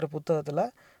அப்படிங்கிற புத்தகத்தில்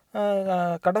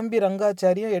கடம்பி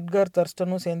ரங்காச்சாரியும் எட்கார்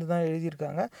தர்ஸ்டனும் சேர்ந்து தான்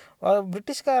எழுதியிருக்காங்க.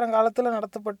 பிரிட்டிஷ்காரன் காலத்தில்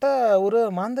நடத்தப்பட்ட ஒரு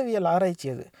மாந்தவியல் ஆராய்ச்சி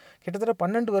அது. கிட்டத்தட்ட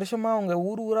 12 வருஷமாக அவங்க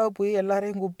ஊராக போய்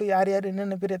எல்லாரையும் கூப்பிட்டு யார் யார்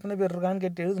என்னென்ன பேர் எத்தனை பேர் இருக்கான்னு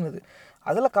கேட்டு எழுதுனது.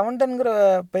 அதில் கவண்டன்கிற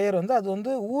பெயர் வந்து அது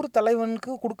வந்து ஊர்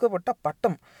தலைவனுக்கு கொடுக்கப்பட்ட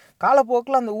பட்டம்.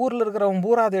 காலப்போக்கில் அந்த ஊரில் இருக்கிறவன்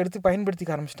பூரா அதை எடுத்து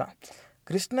பயன்படுத்திக்க ஆரம்பிச்சிட்டான்.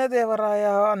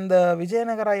 கிருஷ்ணதேவராயா அந்த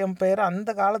விஜயநகர எம்பையர் அந்த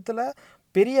காலத்தில்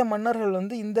பெரிய மன்னர்கள்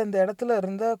வந்து இந்தந்த இடத்துல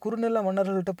இருந்த குறுநில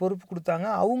மன்னர்கள்ட்ட பொறுப்பு கொடுத்தாங்க.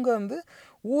 அவங்க வந்து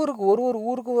ஊருக்கு ஒரு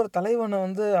ஊருக்கு ஒரு தலைவனை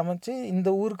வந்து அமைச்சு இந்த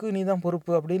ஊருக்கு நீ தான்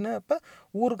பொறுப்பு அப்படின்னு. இப்போ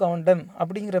ஊர் கவண்டன்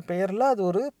அப்படிங்கிற பெயரில் அது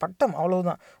ஒரு பட்டம்,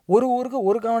 அவ்வளவுதான். ஒரு ஊருக்கு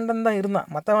ஒரு கவண்டன் தான் இருந்தான்.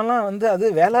 மற்றவெல்லாம் வந்து அது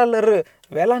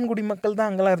வேளாண்குடி மக்கள் தான்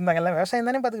அங்கெல்லாம் இருந்தாங்க, எல்லாம் விவசாயம்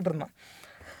தானே பார்த்துக்கிட்டு இருந்தான்.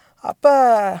 அப்போ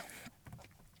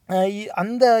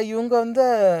அந்த இவங்க வந்து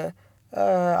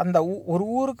அந்த ஒரு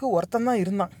ஊருக்கு ஒருத்தன் தான்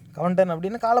இருந்தான் கவண்டன்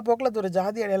அப்படின்னு. காலப்போக்கில் அது ஒரு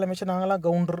ஜாதி அடையாளம் வச்சு நாங்களாம்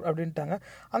கவுண்டர் அப்படின்ட்டாங்க.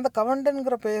 அந்த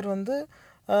கவண்டன்கிற பெயர் வந்து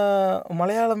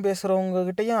மலையாளம்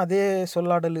பேசுகிறவங்ககிட்டையும் அதே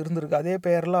சொல்லாடல் இருந்திருக்கு, அதே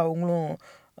பெயரில் அவங்களும்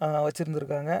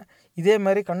வச்சுருந்துருக்காங்க. இதே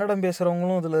மாதிரி கன்னடம்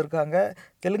பேசுகிறவங்களும் இதில் இருக்காங்க,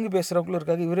 தெலுங்கு பேசுகிறவங்களும்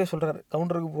இருக்காங்க. இவரே சொல்கிறாரு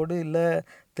கவுண்டருக்கு போடு இல்லை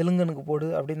தெலுங்கனுக்கு போடு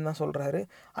அப்படின்னு தான் சொல்கிறாரு.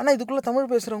 ஆனால் இதுக்குள்ளே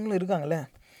தமிழ் பேசுகிறவங்களும் இருக்காங்களே.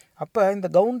 அப்போ இந்த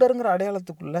கவுண்டருங்கிற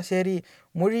அடையாளத்துக்குள்ளே சரி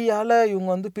மொழியால் இவங்க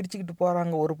வந்து பிரிச்சுக்கிட்டு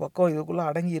போகிறாங்க, ஒரு பக்கம் இதுக்குள்ளே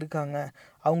அடங்கி இருக்காங்க,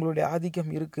 அவங்களுடைய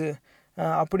ஆதிக்கம் இருக்குது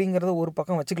அப்படிங்கிறத ஒரு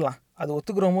பக்கம் வச்சுக்கலாம். அது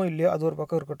ஒத்துக்கிறோமோ இல்லையோ அது ஒரு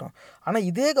பக்கம் இருக்கட்டும். ஆனால்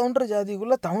இதே கவுண்டர்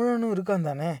ஜாதிக்குள்ளே தமிழனும் இருக்கான்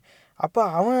தானே. அப்போ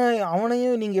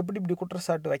அவனையும் நீங்கள் எப்படி இப்படி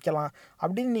குற்றச்சாட்டு வைக்கலாம்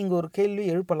அப்படின்னு நீங்கள் ஒரு கேள்வி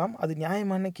எழுப்பலாம். அது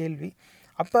நியாயமான கேள்வி.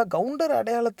 அப்போ கவுண்டர்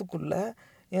அடையாளத்துக்குள்ளே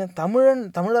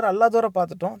தமிழர் அல்லாதவரை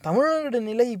பார்த்துட்டோம், தமிழனுடைய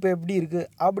நிலை இப்போ எப்படி இருக்குது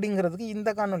அப்படிங்கிறதுக்கு இந்த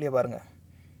காணொலியை பாருங்கள்.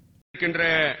 இருக்கின்ற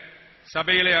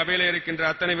சபையிலே அவையிலே இருக்கின்ற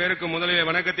அத்தனை பேருக்கு முதலில்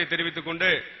வணக்கத்தை தெரிவித்துக் கொண்டு,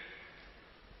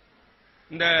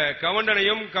 இந்த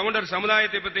கவுண்டனையும் கவுண்டர்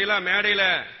சமுதாயத்தை பற்றி எல்லாம் மேடையில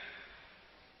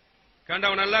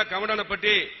கண்டவனெல்லாம் கவுண்டனை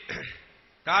பற்றி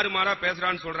தாறுமாறா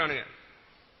பேசுறான்னு சொல்றானுங்க.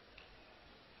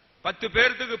 10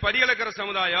 பேர்த்துக்கு படியளக்கிற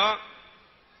சமுதாயம்,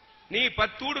 நீ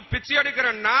 10 ஊடு பிச்சை எடுக்கிற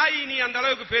நாய், நீ அந்த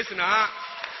அளவுக்கு பேசுனா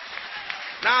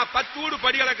நான் 10 ஊடு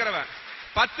படியளக்கிறவன்,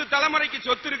 10 தலைமுறைக்கு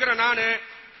சொத்து இருக்கிற நானு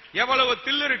எவ்வளவு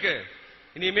தில்லு இருக்கு.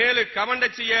 இனிமேலு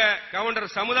கவண்டச்சிய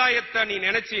கவுண்டர் சமுதாயத்தை நீ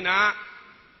நினைச்சினா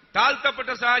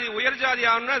தாழ்த்தப்பட்ட சாதி உயர் ஜாதி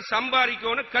ஆகணும்,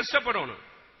 சம்பாதிக்கணும், கஷ்டப்படணும்.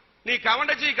 நீ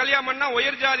கவண்டச்சி கல்யாணம் பண்ணா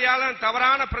உயர் ஜாதியால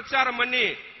தவறான பிரச்சாரம் பண்ணி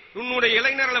உன்னுடைய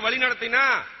இளைஞர்களை வழிநடத்தினா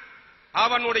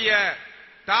அவனுடைய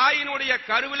தாயினுடைய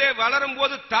கருவிலே வளரும்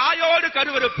போது தாயோடு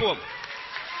கருவறுப்போம்.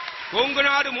 கொங்கு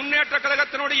நாடு முன்னேற்ற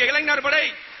கழகத்தினுடைய இளைஞர் படை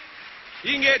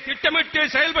இங்கே திட்டமிட்டு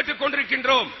செயல்பட்டுக்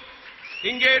கொண்டிருக்கின்றோம்.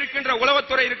 இங்கே இருக்கின்ற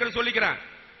உளவுத்துறை இருக்குன்னு சொல்லிக்கிறேன்.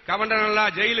 கவண்டனல்லா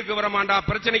ஜெயிலுக்கு வரமாண்டா,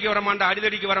 பிரச்சனைக்கு வரமாண்டா,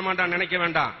 அடிதடிக்கு வரமாண்டா நினைக்க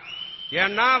வேண்டாம்.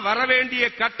 ஏன்னா வர வேண்டிய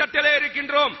கட்டத்திலே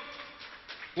இருக்கின்றோம்.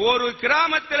 ஒரு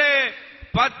கிராமத்திலே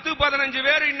 10-15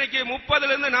 பேர் இன்னைக்கு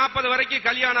 30-40 வரைக்கும்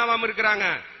கல்யாணம் ஆகாம இருக்கிறாங்க.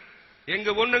 எங்க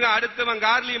ஒண்ணுங்க அடுத்தவன்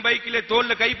கார்லியும் பைக்கிலே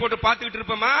தோல்ல கை போட்டு பார்த்துக்கிட்டு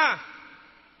இருப்போமா?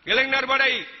 இளைஞர்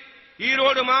படை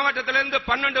ஈரோடு மாவட்டத்திலிருந்து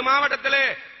 12 மாவட்டத்திலே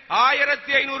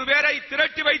 1500 பேரை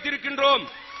திரட்டி வைத்திருக்கின்றோம்.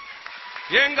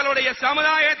 எங்களுடைய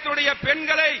சமுதாயத்துடைய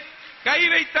பெண்களை கை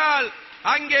வைத்தால்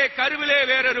அங்கே கருவிலே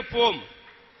வேறறுப்போம்.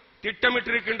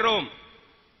 திட்டமிட்டிருக்கின்றோம்.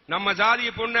 நம்ம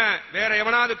ஜாதிய பொண்ண வேற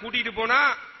எவனாவது கூட்டிட்டு போனா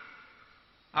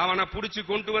அவனை புடிச்சு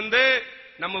கொண்டு வந்து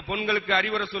நம்ம பொண்களுக்கு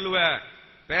அறிவுரை சொல்லுவ.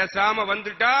 பேசாம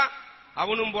வந்துட்டா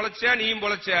அவனும் பொழைச்ச, நீயும்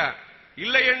பொழைச்ச.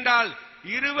 இல்லை என்றால்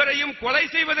இருவரையும் கொலை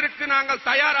செய்வதற்கு நாங்கள்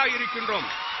தயாராக இருக்கின்றோம்.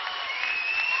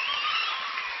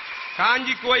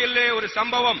 காஞ்சி கோயிலே ஒரு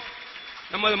சம்பவம்.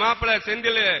 நமது மாப்பிள்ளை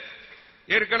செந்தில்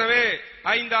ஏற்கனவே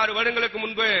 5-6 வருடங்களுக்கு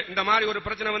முன்பு இந்த மாதிரி ஒரு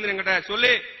பிரச்சனை வந்து என்கிட்ட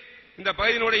சொல்லி இந்த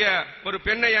பகுதியினுடைய ஒரு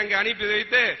பெண்ணை அங்கே அனுப்பி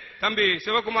வைத்து தம்பி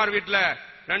சிவகுமார் வீட்டுல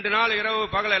 2 நாள் இரவு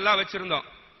பகல் எல்லாம் வச்சிருந்தோம்.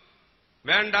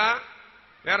 வேண்டாம்,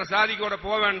 வேற சாதிக்கோட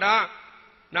போக வேண்டாம்,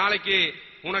 நாளைக்கு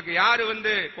உனக்கு யாரு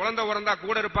வந்து குழந்தை உறந்தா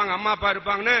கூட இருப்பாங்க, அம்மா அப்பா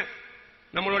இருப்பாங்கன்னு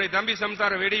நம்மளுடைய தம்பி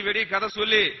சம்சார வெடி வெடி கதை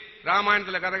சொல்லி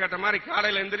ராமாயணத்துல கதை கேட்ட மாதிரி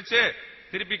காலையில எந்திரிச்சு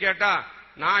திருப்பி கேட்டா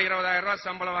நான் 20,000 ரூபாய்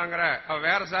சம்பளம் வாங்குறேன், அவ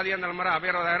வேற சாதியா இருந்தாலும் மாதிரி அவ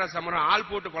 20,000 சம்பளம், ஆள்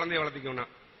போட்டு குழந்தைய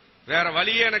வளர்த்திக்கணும், வேற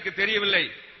வழியே எனக்கு தெரியவில்லை.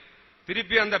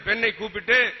 திருப்பி அந்த பெண்ணை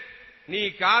கூப்பிட்டு நீ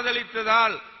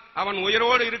காதலித்ததால் அவன்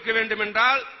உயிரோடு இருக்க வேண்டும்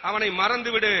என்றால் அவனை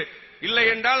மறந்து விடு, இல்லை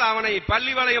என்றால் அவனை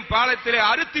பள்ளி வளையம் பாலத்திலே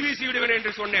அறுத்து வீசி விடுவேன்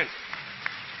என்று சொன்னேன்.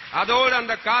 அதோடு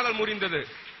அந்த காதல் முடிந்தது.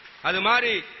 அது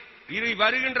மாதிரி இது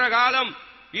வருகின்ற காலம்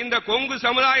இந்த கொங்கு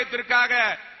சமுதாயத்திற்காக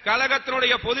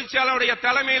கழகத்தினுடைய பொதுச்செயலாளருடைய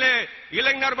தலைமையிலே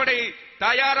இளைஞர் படை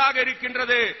தயாராக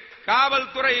இருக்கின்றது.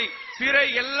 காவல்துறை, சிறை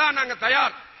எல்லாம் நாங்க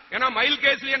தயார். ஏன்னா மயில்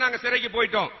கேஸ்லயே நாங்க சிறைக்கு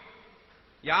போயிட்டோம்.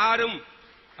 யாரும்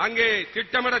அங்கே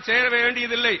திட்டமிட செய்ய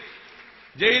வேண்டியதில்லை.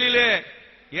 ஜெயிலிலே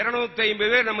 250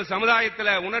 பேர் நம்ம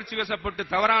சமுதாயத்தில் உணர்ச்சி வசப்பட்டு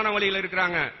தவறான வழியில்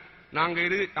இருக்கிறாங்க. நாங்க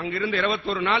அங்க இருந்து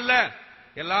 21 நாள்ல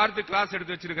எல்லாருக்கும் கிளாஸ்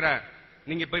எடுத்து வச்சிருக்கிற.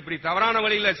 நீங்க இப்ப இப்படி தவறான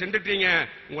வழியில சென்றுட்டீங்க,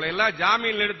 உங்களை எல்லாம்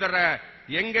ஜாமீன்ல எடுத்துற,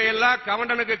 எங்க எல்லாம்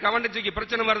கவண்டனுக்கு கவண்டச்சிக்கு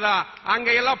பிரச்சனை வருதா அங்க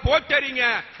எல்லாம் போட்டறீங்க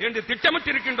என்று திட்டமிட்டு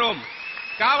இருக்கின்றோம்.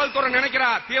 காவல்துறை நினைக்கிறா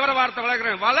தீவிரவாதத்தை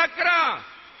வளர்க்கிறோம்,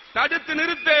 தடுத்து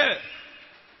நிறுத்து.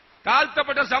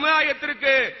 தாழ்த்தப்பட்ட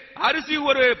சமுதாயத்திற்கு அரிசி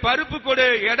ஒரு பருப்பு கொடு,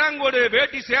 இடம் கொடு,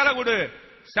 வேட்டி சேலை கொடு.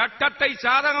 சட்டத்தை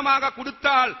சாதகமாக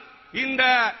கொடுத்தால் இந்த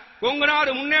கொங்கு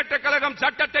நாடு முன்னேற்ற கழகம்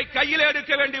சட்டத்தை கையில்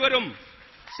எடுக்க வேண்டி வரும்.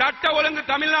 சட்ட ஒழுங்கு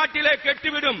தமிழ்நாட்டிலே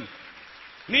கெட்டுவிடும்.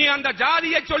 நீ அந்த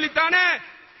ஜாதியை சொல்லித்தானே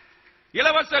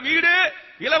இலவச வீடு,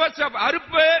 இலவச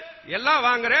அறுப்பு எல்லாம்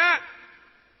வாங்குற.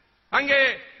 அங்கே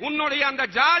உன்னுடைய அந்த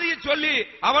ஜாதியை சொல்லி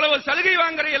அவ்வளவு சலுகை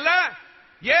வாங்குற இல்ல?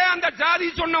 ஏன் அந்த ஜாதி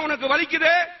சொன்ன உனக்கு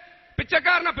வலிக்குது?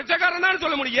 பிச்சைக்காரன் பிச்சைக்காரன் தான்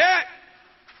சொல்ல முடியும்,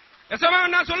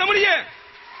 எசமா சொல்ல முடியும்.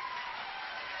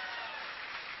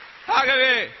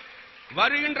 ஆகவே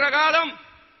வருகின்ற காலம்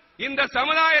இந்த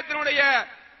சமுதாயத்தினுடைய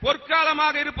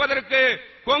பொற்காலமாக இருப்பதற்கு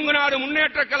கொங்கு நாடு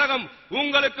முன்னேற்ற கழகம்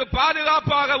உங்களுக்கு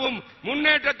பாதுகாப்பாகவும்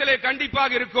முன்னேற்றத்திலே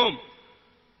கண்டிப்பாக இருக்கும்.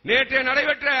 நேற்று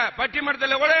நடைபெற்ற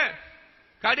பட்டிமன்றத்தில் கூட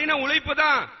கடின உழைப்பு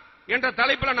தான் என்ற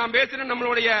தலைப்பில் நாம் பேசின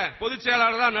நம்மளுடைய பொதுச்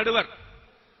செயலாளர் தான் நடுவர்.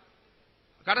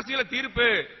 கடைசியில தீர்ப்பு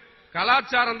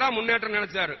கலாச்சாரம் தான் முன்னேற்றம்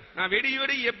நினைச்சாரு. நான் வெடி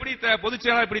வெடி எப்படி பொதுச்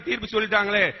செயலாளர் இப்படி தீர்ப்பு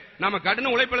சொல்லிட்டாங்களே, நம்ம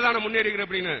கடின உழைப்பில் தான் முன்னேறிக்கிறோம்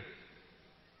அப்படின்னு.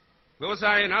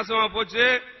 விவசாயம் நாசமா போச்சு,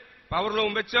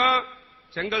 பவர்லூம் வச்சோம்,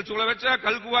 செங்கல் சூளை வச்சா,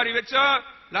 கல்குவாரி வச்சோம்,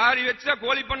 லாரி வச்சா,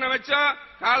 கோழி பண்ண வச்சோம்,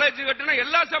 காலேஜ் கட்டினா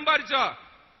எல்லாம் சம்பாதிச்சோம்.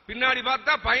 பின்னாடி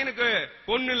பார்த்தா பையனுக்கு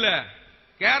பொண்ணு இல்ல,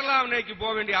 கேரளா நோக்கி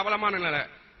போக வேண்டிய அவலமான நிலை.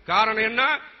 காரணம் என்ன?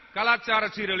 கலாச்சார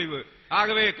சீரழிவு.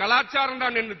 ஆகவே கலாச்சாரம்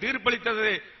தான் என்று தீர்ப்பளித்தது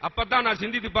அப்பதான் நான்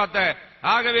சிந்தித்து பார்த்தேன்.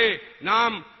 ஆகவே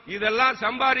நாம் இதெல்லாம்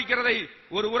சம்பாதிக்கிறதை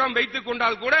ஒரு உரம் வைத்துக்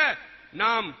கொண்டால் கூட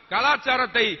நாம்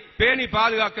கலாச்சாரத்தை பேணி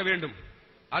பாதுகாக்க வேண்டும்.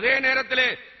 அதே நேரத்தில்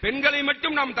பெண்களை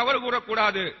மட்டும் நாம் தவறு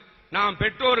கூறக்கூடாது. நாம்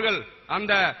பெற்றோர்கள்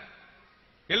அந்த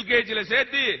எல்கேஜில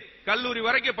சேர்த்து கல்லூரி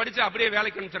வரைக்கும் படிச்சு அப்படியே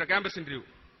வேலைக்கு அனுப்பிச்சிட கேம்பஸ் இன்டர்வியூ.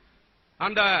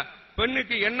 அந்த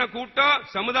பெண்ணுக்கு என்ன கூட்டம்,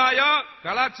 சமுதாயம்,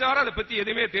 கலாச்சாரம் அதை பத்தி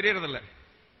எதுவுமே தெரியறதில்ல.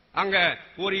 அங்க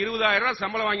ஒரு 20,000 ரூபாய்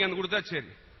சம்பளம் வாங்கி வந்து கொடுத்தா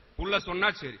சரி, புள்ள சொன்னா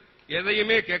சரி,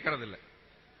 எதையுமே கேட்கறதில்ல.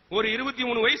 ஒரு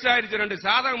 23 வயசு ஆயிடுச்சு, 2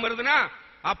 சாதகம் வருதுன்னா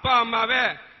அப்பா அம்மாவே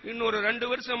இன்னொரு 2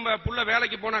 வருஷம் புள்ள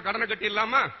வேலைக்கு போனா கடனை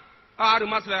கட்டிடலாமா, 6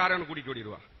 மாசத்துல யாரும் கூட்டிட்டு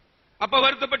ஓடிடுவா. அப்ப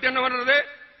வருத்தப்பட்டு என்ன பண்றது?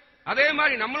 அதே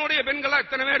மாதிரி நம்மளுடைய பெண்களா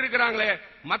இத்தனை பேர் இருக்கிறாங்களே,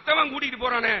 மத்தவன் கூட்டிட்டு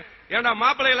போறானே, ஏண்டா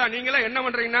மாப்பிள்ளைகளா நீங்களா என்ன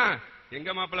பண்றீங்கன்னா, எங்க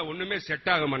மாப்பிள்ளை ஒண்ணுமே செட்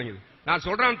ஆக மாட்டேங்குது. நான்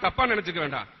சொல்றேன் தப்பா நினைச்சுக்க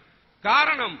வேண்டாம்.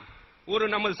 காரணம், ஒரு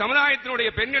நமது சமுதாயத்தினுடைய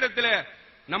பெண்ணிடத்துல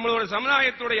நம்மளோட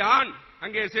சமுதாயத்துடைய ஆண்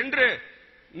அங்கே சென்று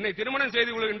இன்னை திருமணம்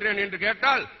செய்து கொள்கின்றேன் என்று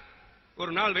கேட்டால்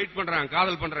ஒரு நாள் வெயிட் பண்றாங்க,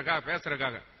 காதல் பண்றதுக்காக,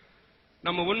 பேசுறதுக்காக.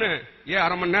 நம்ம ஒண்ணு ஏன்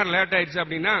 1/2 மணி நேரம் லேட் ஆயிடுச்சு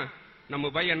அப்படின்னா நம்ம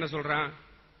பையன் என்ன சொல்றான்,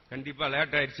 கண்டிப்பா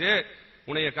லேட் ஆயிடுச்சு,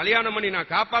 உன்னைய கல்யாணம் பண்ணி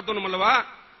நான் காப்பாத்தணும் அல்லவா,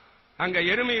 அங்க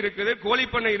எருமை இருக்குது,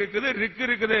 கோழிப்பண்ணை இருக்குது, ரிக்கு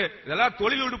இருக்குது, இதெல்லாம்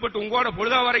தொழில் ஈடுபட்டு உங்களோட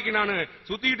பொழுதா வரைக்கும் நான்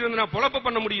சுத்திட்டு இருந்து நான் பொழப்பு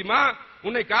பண்ண முடியுமா,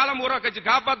 உன்னை காலம் ஊரா கட்சி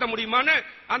காப்பாற்ற முடியுமான்னு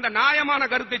அந்த நியாயமான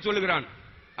கருத்தை சொல்லுகிறான்.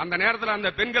 அந்த நேரத்தில் அந்த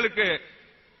பெண்களுக்கு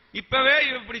இப்பவே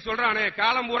இப்படி சொல்றானே,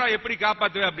 காலம் பூரா எப்படி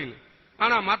காப்பாத்துவே அப்படின்னு.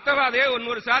 ஆனா மத்தவ அதே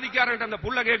ஒரு சாதிக்காரன் அந்த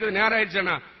புள்ள கேக்குது, நேரம்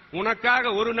ஆயிடுச்சுன்னா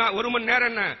உனக்காக 1 மணி நேரம்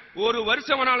என்ன 1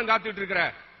 வருஷம்னாலும் காத்துட்டு இருக்கிற.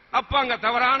 அப்ப அங்க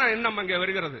தவறான எண்ணம் அங்க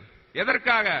வருகிறது.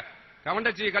 எதற்காக?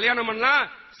 கவண்டச்சி கல்யாணம் பண்ணா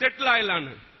செட்டில்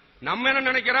ஆயிடலான்னு. நம்ம என்ன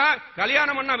நினைக்கிறோம்,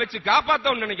 கல்யாணம் பண்ணா வச்சு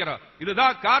காப்பாத்தோம்னு நினைக்கிறோம்.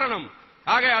 இதுதான் காரணம்.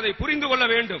 ஆக அதை புரிந்து கொள்ள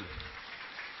வேண்டும்.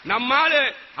 நம்மால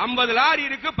 50 லாரி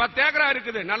இருக்கு, 10 ஏக்கரா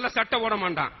இருக்குது, நல்ல சட்டை போட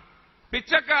மாட்டான்.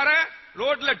 பிச்சைக்கார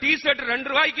ரோட்ல டி ஷர்ட் 2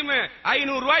 ரூபாய்க்குமே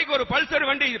 500 ரூபாய்க்கு ஒரு பல்சர்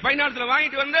வண்டி பைனான்ஸ்ல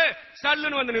வாங்கிட்டு வந்து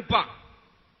சல்லுன்னு வந்து நிற்பான்.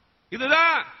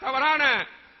 இதுதான் தவறான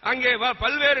அங்கே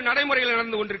பல்வேறு நடைமுறைகள்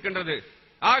நடந்து கொண்டிருக்கின்றது.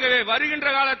 ஆகவே வருகின்ற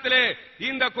காலத்திலே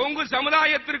இந்த கொங்கு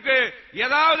சமுதாயத்திற்கு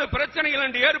ஏதாவது பிரச்சனைகள்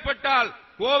என்று ஏற்பட்டால்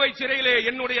கோவை சிறையிலே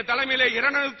என்னுடைய தலைமையிலே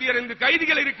 202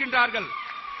 கைதிகள் இருக்கின்றார்கள்.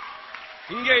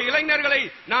 இங்கே இளைஞர்களை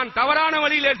நான் தவறான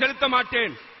வழியிலே செலுத்த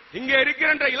மாட்டேன். இங்கே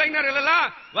இருக்கின்ற இளைஞர்கள் எல்லாம்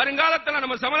வருங்காலத்தில்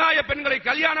நம்ம சமுதாய பெண்களை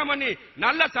கல்யாணம் பண்ணி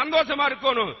நல்ல சந்தோஷமா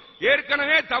இருக்கணும்.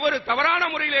 ஏற்கனவே தவறான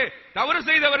முறையிலே தவறு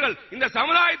செய்தவர்கள் இந்த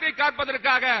சமுதாயத்தை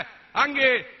காப்பதற்காக அங்கே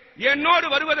என்னோடு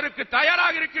வருவதற்கு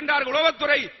தயாராக இருக்கின்றார்கள்.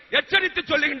 உளவுத்துறை எச்சரித்து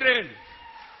சொல்லுகின்றேன்.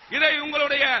 இதை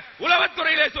உங்களுடைய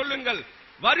உளவுத்துறையிலே சொல்லுங்கள்.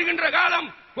 வருகின்ற காலம்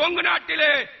கொங்கு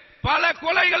நாட்டிலே பல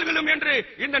கொலைகள் விழும் என்று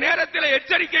இந்த நேரத்தில்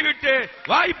எச்சரிக்கை விட்டு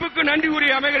வாய்ப்புக்கு நன்றி கூறி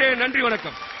அமைகிறேன். நன்றி,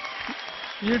 வணக்கம்.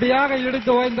 இடியாக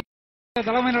இடித்து ஓய்ந்த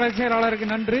தலைமை நிலை செயலாளருக்கு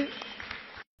நன்றி.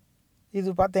 இது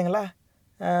பார்த்தீங்களா,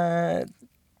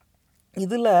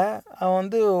 இதில்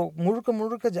அவன் முழுக்க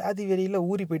முழுக்க ஜாதி வெறியில்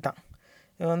ஊறி போயிட்டான்.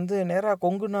 இவன் நேராக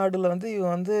கொங்கு நாடில்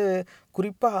இவன்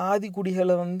குறிப்பாக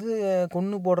ஆதிக்குடிகளை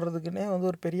கொன்று போடுறதுக்குன்னே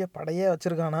ஒரு பெரிய படையே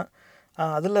வச்சுருக்கானா.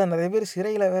 அதில் நிறைய பேர்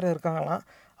சிறையில் வேறு இருக்காங்களாம்.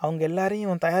 அவங்க எல்லாரையும்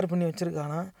இவன் தயார் பண்ணி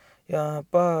வச்சுருக்கானா.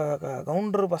 இப்போ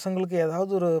கவுண்டர் பசங்களுக்கு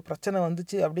ஏதாவது ஒரு பிரச்சனை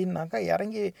வந்துச்சு அப்படின்னாக்கா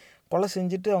இறங்கி கொலை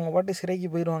செஞ்சுட்டு அவங்க பாட்டு சிறைக்கு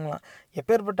போயிடுவாங்களாம்.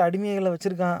 எப்பேற்பட்ட அடிமைகளை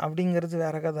வச்சுருக்கான் அப்படிங்கிறது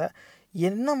வேற கதை.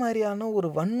 என்ன மாதிரியான ஒரு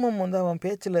வன்மம் அவன்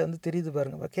பேச்சில் தெரியுது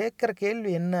பாருங்க. இப்போ கேட்குற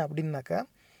கேள்வி என்ன அப்படின்னாக்கா,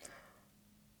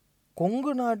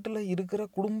 கொங்கு நாட்டில் இருக்கிற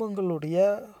குடும்பங்களுடைய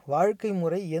வாழ்க்கை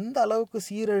முறை எந்த அளவுக்கு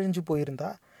சீரழிஞ்சு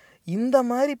போயிருந்தா இந்த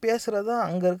மாதிரி பேசுகிறதா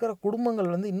அங்கே இருக்கிற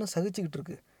குடும்பங்கள் இன்னும் சகிச்சுக்கிட்டு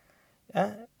இருக்கு.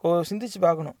 சிந்திச்சு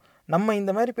பார்க்கணும். நம்ம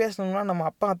இந்த மாதிரி பேசணும்னா நம்ம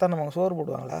அப்பா அத்தான் நமக்கு சோறு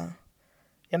போடுவாங்களா?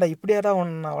 ஏன்டா இப்படியாடா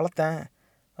உன்னை நான் வளர்த்தேன்,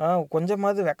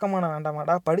 கொஞ்சமாவது வெக்கமான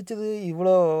வேண்டாமாடா, படித்தது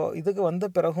இவ்வளோ இதுக்கு வந்த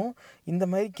பிறகும் இந்த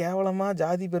மாதிரி கேவலமாக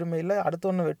ஜாதி பெருமையில்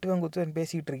அடுத்தவனை வெட்டுவேன் குத்துவேன்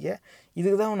பேசிக்கிட்டு இருக்கே,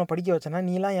 இதுக்கு தான் உன்னை படிக்க வச்சேன்னா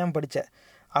நீலாம் ஏன் படித்த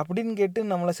அப்படின்னு கேட்டு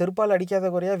நம்மளை செருப்பால் அடிக்காத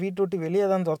குறையாக வீட்டு விட்டு வெளியே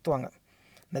தான் துரத்துவாங்க.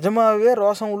 நிஜமாகவே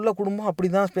ரோசம் உள்ள குடும்பம் அப்படி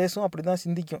தான் பேசும், அப்படி தான்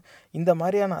சிந்திக்கும். இந்த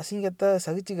மாதிரியான அசிங்கத்தை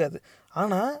சகிச்சுக்காது.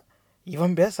 ஆனால்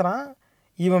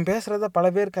இவன் பேசுகிறத பல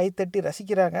பேர் கைத்தட்டி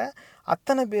ரசிக்கிறாங்க.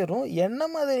 அத்தனை பேரும் என்ன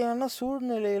மாதிரியான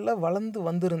சூழ்நிலையில் வளர்ந்து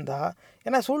வந்திருந்தா,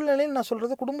 ஏன்னா சூழ்நிலைன்னு நான்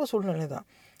சொல்கிறது குடும்ப சூழ்நிலை தான்.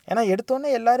 ஏன்னா எடுத்தோடனே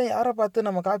எல்லாரும் யாரை பார்த்து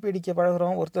நம்ம காப்பி அடிக்க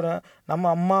பழகிறோம்? ஒருத்தர் நம்ம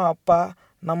அம்மா அப்பா,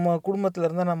 நம்ம குடும்பத்தில்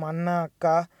இருந்தால் நம்ம அண்ணன்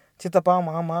அக்கா சித்தப்பா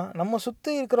மாமா, நம்ம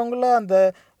சுற்றி இருக்கிறவங்கள அந்த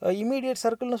இமீடியட்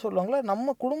சர்க்கிள்னு சொல்லுவாங்களே,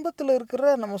 நம்ம குடும்பத்தில் இருக்கிற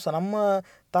நம்ம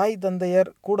தாய் தந்தையர்,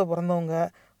 கூட பிறந்தவங்க,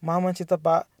 மாமன்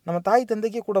சித்தப்பா, நம்ம தாய்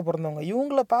தந்தைக்கே கூட பிறந்தவங்க,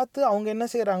 இவங்கள பார்த்து அவங்க என்ன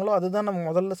செய்கிறாங்களோ அதுதான் நம்ம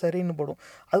முதல்ல சரின்னு போடும்.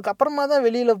 அதுக்கப்புறமா தான்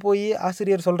வெளியில் போய்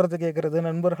ஆசிரியர் சொல்கிறது கேட்குறது,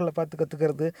 நண்பர்களை பார்த்து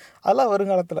கற்றுக்கிறது, அதெல்லாம்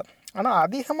வருங்காலத்தில். ஆனால்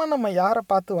அதிகமாக நம்ம யாரை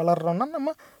பார்த்து வளர்கிறோன்னா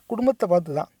நம்ம குடும்பத்தை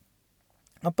பார்த்து தான்.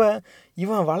 அப்போ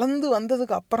இவன் வளர்ந்து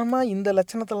வந்ததுக்கு அப்புறமா இந்த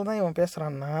லட்சணத்தில் தான் இவன்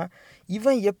பேசுகிறான்னா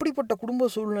இவன் எப்படிப்பட்ட குடும்ப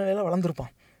சூழ்நிலையில்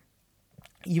வளர்ந்துருப்பான்?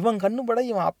 இவன் கண்ணுபட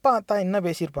இவன் அப்பா அத்தா என்ன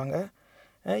பேசியிருப்பாங்க,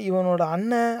 இவனோட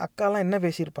அண்ணன் அக்காலாம் என்ன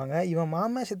பேசியிருப்பாங்க, இவன்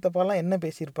மாமா சித்தப்பாலாம் என்ன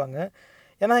பேசியிருப்பாங்க.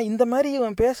 ஏன்னா இந்த மாதிரி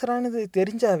இவன் பேசுகிறான்னு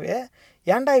தெரிஞ்சாவே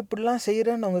ஏன்டா இப்படிலாம்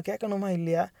செய்கிறேன்னு அவங்க கேட்கணுமா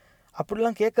இல்லையா?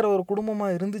 அப்படிலாம் கேட்குற ஒரு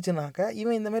குடும்பமாக இருந்துச்சுனாக்கா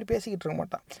இவன் இந்த மாதிரி பேசிக்கிட்டு இருக்க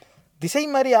மாட்டான். திசை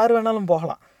மாதிரி யார் வேணாலும்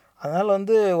போகலாம். அதனால்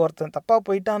ஒருத்தன் தப்பாக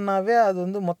போயிட்டான்னாவே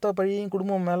அது மொத்த பழியையும்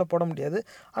குடும்பம் மேலே போட முடியாது.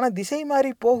 ஆனால் திசை மாதிரி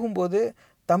போகும்போது,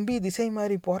 தம்பி திசை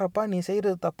மாதிரி போகிறப்பா நீ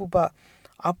செய்கிறது தப்புப்பா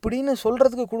அப்படின்னு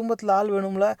சொல்கிறதுக்கு குடும்பத்தில் ஆள்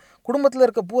வேணும்ல. குடும்பத்தில்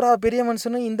இருக்க பூரா பெரிய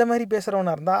மனுஷனும் இந்த மாதிரி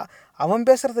பேசுகிறவனாக இருந்தால் அவன்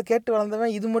பேசுகிறத கேட்டு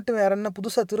வளர்ந்தவன் இது மட்டும் வேற என்ன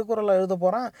புதுசாக திருக்குறளை எழுத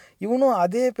போகிறான், இவனும்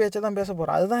அதே பேச்சை தான் பேச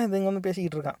போகிறான். அதுதான் இது இங்கே வந்து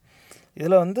பேசிக்கிட்டு இருக்கான்.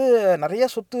 இதில் வந்து நிறைய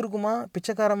சொத்து இருக்குமா,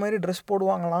 பிச்சைக்கார மாதிரி ட்ரெஸ்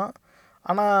போடுவாங்களாம்.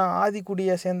 ஆனால்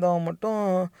ஆதிக்குடியை சேர்ந்தவன் மட்டும்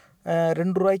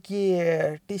 2 ரூபாய்க்கு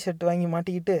டிஷர்ட் வாங்கி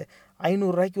மாட்டிக்கிட்டு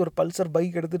 500 ரூபாய்க்கு ஒரு பல்சர்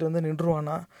பைக் எடுத்துகிட்டு வந்து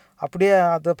நின்றுவானா. அப்படியே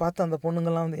அதை பார்த்து அந்த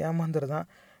பொண்ணுங்கள்லாம் வந்து ஏமாந்துருதான்.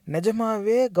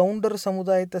 நிஜமாகவே கவுண்டர்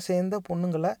சமுதாயத்தை சேர்ந்த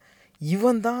பொண்ணுங்களை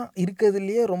இவன் தான்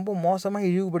இருக்கிறதுலையே ரொம்ப மோசமாக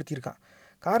இழிவுபடுத்தியிருக்கான்.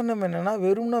 காரணம் என்னென்னா,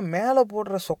 வெறும்னா மேலே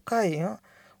போடுற சொக்காயையும்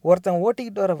ஒருத்தன்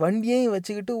ஓட்டிக்கிட்டு வர வண்டியையும்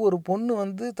வச்சுக்கிட்டு ஒரு பொண்ணு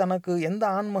வந்து தனக்கு எந்த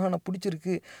ஆண்மகனை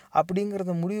பிடிச்சிருக்கு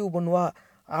அப்படிங்கிறத முடிவு பண்ணுவா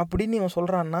அப்படின்னு இவன்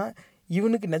சொல்கிறான்னா,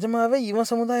 இவனுக்கு நிஜமாகவே இவன்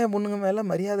சமுதாய பொண்ணுங்க மேலே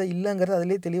மரியாதை இல்லைங்கிறது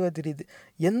அதிலே தெளிவாக தெரியுது.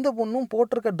 எந்த பொண்ணும்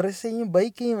போட்டிருக்க ட்ரெஸ்ஸையும்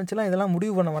பைக்கையும் வச்சுலாம் இதெல்லாம்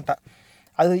முடிவு பண்ண மாட்டான்.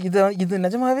 இது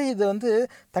நிஜமாகவே இதை வந்து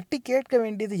தட்டி கேட்க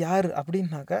வேண்டியது யார்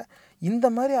அப்படின்னாக்கா, இந்த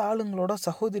மாதிரி ஆளுங்களோட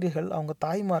சகோதரிகள், அவங்க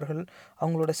தாய்மார்கள்,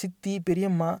 அவங்களோட சித்தி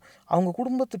பெரியம்மா, அவங்க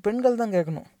குடும்பத்து பெண்கள் தான்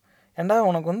கேட்கணும். ஏண்டா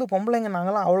உனக்கு வந்து பொம்பளைங்க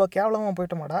நாங்களாம் அவ்வளோ கேவலமாக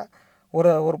போயிட்டோமாடா.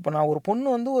 நான் ஒரு பொண்ணு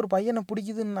வந்து ஒரு பையனை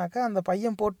பிடிக்குதுன்னாக்கா அந்த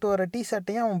பையன் போட்டு வர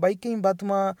டிஷர்ட்டையும் அவன் பைக்கையும்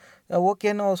பார்த்துமா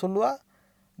ஓகேன்னு அவள் சொல்லுவா.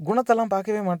 குணத்தெல்லாம்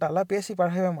பார்க்கவே மாட்டாளா, பேசி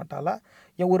பழகவே மாட்டாளா?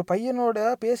 ஒரு பையனோட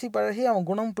பேசி பழகி அவன்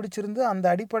குணம் பிடிச்சிருந்து அந்த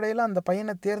அடிப்படையில் அந்த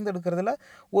பையனை தேர்ந்தெடுக்கிறதுல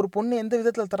ஒரு பொண்ணு எந்த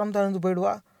விதத்தில் தரம் தாழ்ந்து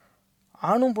போயிடுவா?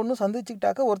 ஆணும் பொண்ணும்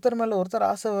சந்திச்சுக்கிட்டாக்க ஒருத்தர் மேலே ஒருத்தர்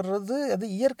ஆசை வர்றது அது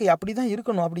இயற்கை, அப்படி தான்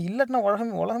இருக்கணும். அப்படி இல்லைன்னா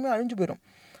உலகமே அழிஞ்சு போயிடும்.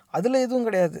 அதில் எதுவும்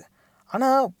கிடையாது.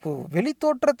 ஆனால் இப்போ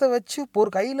வெளித்தோற்றத்தை வச்சு ஒரு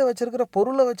கையில் வச்சுருக்கிற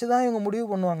பொருளை வச்சு தான் இவங்க முடிவு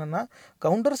பண்ணுவாங்கன்னா,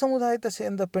 கவுண்டர் சமுதாயத்தை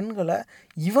சேர்ந்த பெண்களை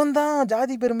இவன் தான்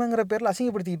ஜாதி பெருமைங்கிற பேரில்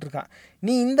அசிங்கப்படுத்திக்கிட்டு இருக்கான்.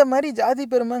 நீ இந்த மாதிரி ஜாதி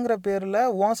பெருமைங்கிற பேரில்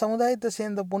உன் சமுதாயத்தை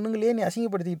சேர்ந்த பொண்ணுங்களையே நீ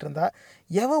அசிங்கப்படுத்திக்கிட்டு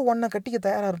இருந்தா உன்னை கட்டிக்க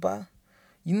தயாராக இருப்பா?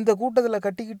 இந்த கூட்டத்தில்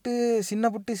கட்டிக்கிட்டு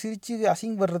சின்னப்பட்டு சிரித்து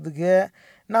அசிங்கப்படுறதுக்கு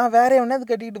நான் வேற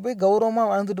எவனாவது கட்டிக்கிட்டு போய் கௌரவமாக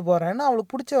வாழ்ந்துட்டு போகிறேன்னா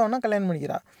அவளுக்கு பிடிச்சவனா கல்யாணம்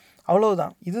பண்ணிக்கிறா.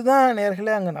 அவ்வளவுதான். இதுதான்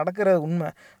நேர்களே அங்கே நடக்கிற உண்மை.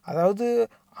 அதாவது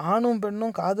ஆணும்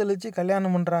பெண்ணும் காதலிச்சு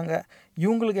கல்யாணம் பண்ணுறாங்க.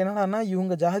 இவங்களுக்கு என்னடான்னா,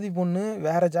 இவங்க ஜாதி பொண்ணு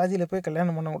வேறு ஜாதியில் போய்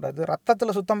கல்யாணம் பண்ணக்கூடாது,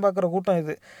 ரத்தத்தில் சுத்தம் பார்க்குற கூட்டம்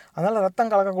இது, அதனால்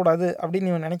ரத்தம் கலக்கக்கூடாது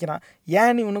அப்படின்னு இவன் நினைக்கிறான்.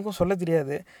 ஏன்னு இவனுக்கும் சொல்ல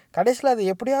தெரியாது. கடைசியில் அதை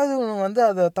எப்படியாவது இவன் வந்து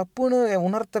அதை தப்புன்னு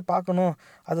உணர்த்த பார்க்கணும்,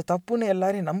 அது தப்புன்னு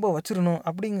எல்லாரையும் நம்ப வச்சிடணும்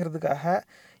அப்படிங்கிறதுக்காக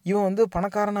இவன் வந்து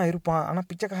பணக்காரனாக இருப்பான், ஆனால்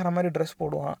பிச்சைக்கார மாதிரி ட்ரெஸ்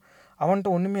போடுவான்.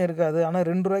 அவன்கிட்ட ஒன்றுமே இருக்காது, ஆனால்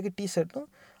 2 ரூபாய்க்கு டிஷர்ட்டும்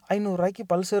 500 ரூபாய்க்கு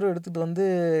பல்சரும் எடுத்துகிட்டு வந்து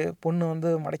பொண்ணு வந்து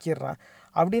மடக்கிடுறான்.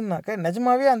 அப்படின்னாக்க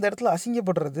நிஜமாகவே அந்த இடத்துல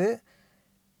அசிங்கப்படுறது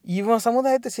இவன்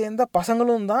சமுதாயத்தை சேர்ந்த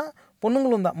பசங்களும் தான்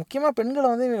பொண்ணுங்களும் தான். முக்கியமாக பெண்களை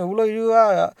வந்து இவ்வளோ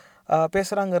இழிவாக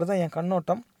பேசுகிறாங்கிறது தான் என்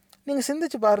கண்ணோட்டம். நீங்கள்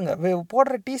சிந்திச்சு பாருங்கள்,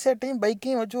 போடுற டிஷர்ட்டையும்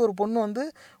பைக்கையும் வச்சு ஒரு பொண்ணு வந்து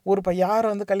யாரை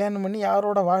வந்து கல்யாணம் பண்ணி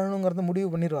யாரோட வாழணுங்கிறத முடிவு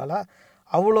பண்ணிடுவாளா?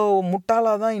 அவ்வளோ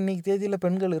முட்டாளாக தான் இன்றைக்கி தேதியில்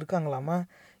பெண்கள் இருக்காங்களாமா?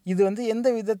 இது வந்து எந்த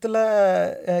விதத்தில்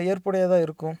ஏற்புடையதாக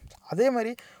இருக்கும்? அதே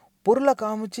மாதிரி பொருளை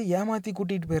காமிச்சு ஏமாற்றி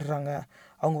கூட்டிகிட்டு போயிடுறாங்க,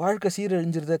 அவங்க வாழ்க்கை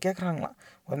சீரழிஞ்சிருத கேட்குறாங்களாம்.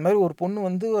 அது மாதிரி ஒரு பொண்ணு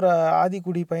வந்து ஒரு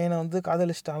ஆதிக்குடி பையனை வந்து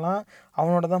காதலிச்சிட்டாலாம்,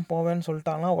 அவனோட தான் போவேன்னு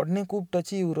சொல்லிட்டாலாம். உடனே கூப்பிட்டு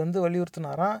வச்சு இவர் வந்து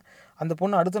வலியுறுத்தினாராம். அந்த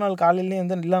பொண்ணு அடுத்த நாள் காலையிலேயே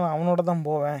வந்து இல்லை நான் அவனோட தான்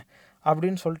போவேன்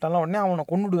அப்படின்னு சொல்லிட்டாலாம். உடனே அவனை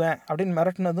கொன்னுடுவேன் அப்படின்னு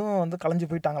மிரட்டினதும் வந்து கலைஞ்சு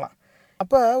போயிட்டாங்களாம்.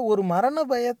 அப்போ ஒரு மரண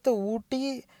பயத்தை ஊட்டி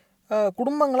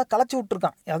குடும்பங்களை கலைச்சி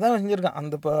விட்ருக்கான். அதான் செஞ்சுருக்கான்.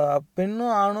 அந்த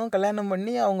பெண்ணும் ஆணும் கல்யாணம்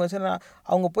பண்ணி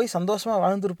அவங்க போய் சந்தோஷமாக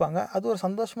வாழ்ந்துருப்பாங்க. அது ஒரு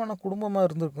சந்தோஷமான குடும்பமாக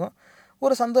இருந்திருக்கும்.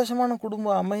 ஒரு சந்தோஷமான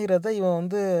குடும்பம் அமைகிறத இவன்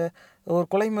வந்து ஒரு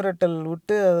கொலை மிரட்டல்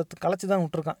விட்டு அதை கலைச்சி தான்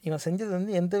விட்ருக்கான். இவன் செஞ்சது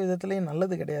வந்து எந்த விதத்துலேயும்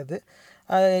நல்லது கிடையாது.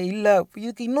 இல்லை,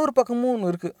 இதுக்கு இன்னொரு பக்கமும்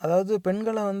ஒன்று இருக்குது. அதாவது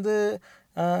பெண்களை வந்து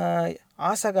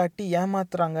ஆசை காட்டி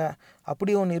ஏமாத்துறாங்க,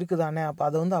 அப்படி ஒன்று இருக்குதானே, அப்போ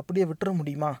அதை வந்து அப்படியே விட்டுற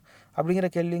முடியுமா அப்படிங்கிற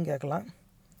கேள்வியும் கேட்கலாம்.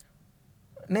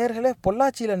 நேர்களே,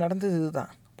 பொள்ளாச்சியில் நடந்தது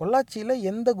இதுதான். பொள்ளாச்சியில்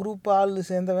எந்த குரூப் ஆள்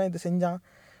சேர்ந்தவன் இது செஞ்சான்?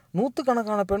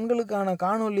 நூற்றுக்கணக்கான பெண்களுக்கான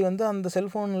காணொலி வந்து அந்த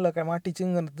செல்ஃபோனில்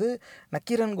மாட்டிச்சுங்கிறது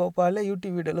நக்கீரன் கோபால்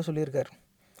யூடியூப் வீடியோவில் சொல்லியிருக்காரு.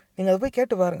 நீங்கள் அதை போய்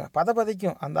கேட்டு பாருங்கள்,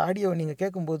 பதைக்கும் அந்த ஆடியோவை நீங்கள்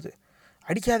கேட்கும்போது.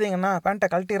 அடிக்காதீங்கண்ணா, பேண்ட்டை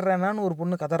கழட்டிடுறேன்னான்னு ஒரு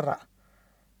பொண்ணு கதறா,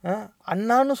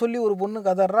 அண்ணான்னு சொல்லி ஒரு பொண்ணு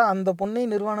கதறா. அந்த பொண்ணை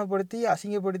நிர்வாணப்படுத்தி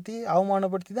அசிங்கப்படுத்தி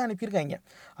அவமானப்படுத்தி தான் அனுப்பியிருக்காங்க.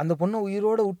 அந்த பொண்ணை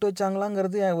உயிரோடு விட்டு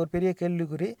வச்சாங்களாங்கிறது ஒரு பெரிய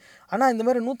கேள்விக்குறி. ஆனால் இந்த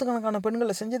மாதிரி நூற்றுக்கணக்கான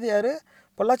பெண்களை செஞ்சது யார்?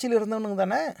 பொள்ளாச்சியில் இருந்தவனுங்க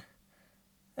தானே,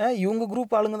 இவங்க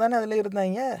குரூப் ஆளுங்க தானே அதில்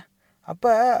இருந்தாங்க.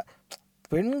 அப்போ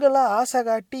பெண்களை ஆசை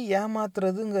காட்டி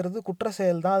ஏமாத்துறதுங்கிறது குற்ற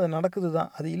செயல் தான், அது நடக்குது தான்,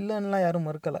 அது இல்லைன்னுலாம் யாரும்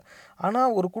மறுக்கலை.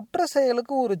 ஆனால் ஒரு குற்ற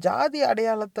செயலுக்கு ஒரு ஜாதி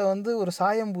அடையாளத்தை வந்து ஒரு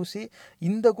சாயம் பூசி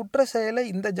இந்த குற்ற செயலை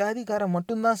இந்த ஜாதிக்காரன்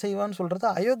மட்டும்தான் செய்வான்னு சொல்கிறது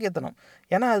அயோக்கியத்தனம்.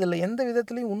 ஏன்னா அதில் எந்த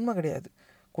விதத்துலேயும் உண்மை கிடையாது.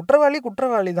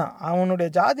 குற்றவாளி தான். அவனுடைய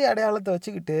ஜாதி அடையாளத்தை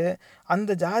வச்சுக்கிட்டு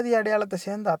அந்த ஜாதி அடையாளத்தை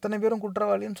சேர்ந்த அத்தனை பேரும்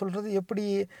குற்றவாளின்னு சொல்கிறது எப்படி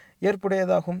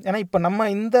ஏற்புடையதாகும்? ஏன்னா இப்போ நம்ம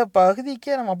இந்த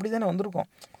பகுதிக்கே நம்ம அப்படி தானே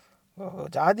வந்திருக்கோம்.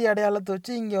 ஜாதி அடையாளத்தை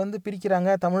வச்சு இங்கே வந்து பிரிக்கிறாங்க.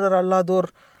 தமிழர் அல்லாதோர்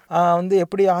வந்து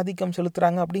எப்படி ஆதிக்கம்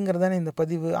செலுத்துகிறாங்க அப்படிங்கிறது தானே இந்த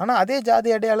பதிவு. ஆனால் அதே ஜாதி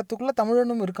அடையாளத்துக்குள்ளே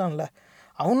தமிழனும் இருக்கான்ல,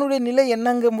 அவனுடைய நிலை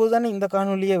என்னங்கும்போது தானே இந்த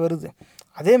காணொலியே வருது.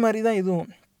 அதே மாதிரி தான் இதுவும்.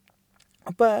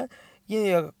 அப்போ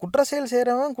குற்ற செயல்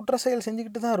செய்கிறவன் குற்ற செயல்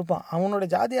செஞ்சுக்கிட்டு தான் இருப்பான். அவனோட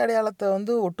ஜாதி அடையாளத்தை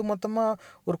வந்து ஒட்டுமொத்தமாக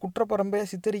ஒரு குற்றப்பரம்பையாக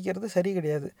சித்தரிக்கிறது சரி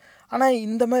கிடையாது. ஆனால்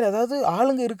இந்த மாதிரி அதாவது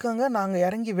ஆளுங்க இருக்காங்க, நாங்கள்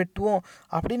இறங்கி வெட்டுவோம்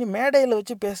அப்படின்னு மேடையில்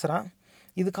வச்சு பேசுகிறான்.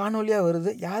 இது காணொலியாக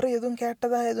வருது. யாரும் எதுவும்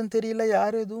கேட்டதா எதுவும் தெரியல,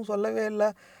 யாரும் எதுவும் சொல்லவே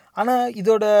இல்லை. ஆனால்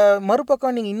இதோட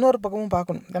மறுபக்கம் நீங்கள் இன்னொரு பக்கமும்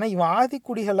பார்க்கணும். ஏன்னா இவன்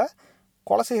ஆதிக்குடிகளை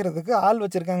கொலை செய்கிறதுக்கு ஆள்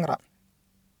வச்சுருக்காங்கிறான்,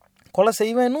 கொலை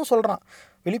செய்வேன்னு சொல்கிறான்,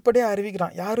 வெளிப்படையாக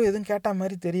அறிவிக்கிறான். யாரும் எதுவும் கேட்ட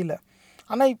மாதிரி தெரியல.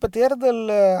 ஆனால் இப்போ தேர்தல்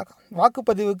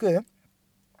வாக்குப்பதிவுக்கு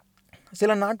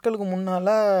சில நாட்களுக்கு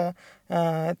முன்னால்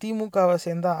திமுகவை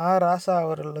சேர்ந்த ராசா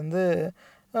அவர்கள் வந்து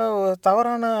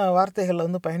தவறான வார்த்தைகளை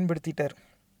வந்து பயன்படுத்திட்டார்.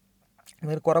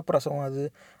 இதுமாரி குறப்பிரசவம், அது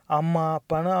அம்மா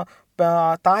அப்பானா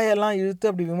தாயெல்லாம் இழுத்து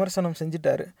அப்படி விமர்சனம்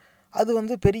செஞ்சிட்டாரு. அது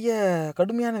வந்து பெரிய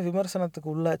கடுமையான விமர்சனத்துக்கு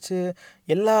உள்ளாச்சு.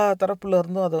 எல்லா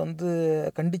தரப்புலேருந்தும் அதை வந்து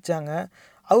கண்டித்தாங்க.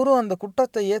 அவரும் அந்த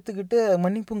குற்றத்தை ஏற்றுக்கிட்டு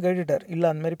மன்னிப்பும் கேட்டுட்டார். இல்லை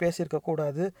அந்த மாதிரி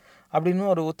பேசியிருக்கக்கூடாது அப்படின்னு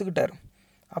அவர் ஒத்துக்கிட்டார்.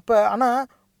 அப்போ ஆனால்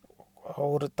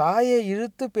ஒரு தாயை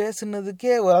இழுத்து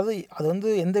பேசுனதுக்கே அது வந்து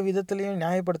எந்த விதத்துலேயும்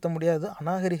நியாயப்படுத்த முடியாது,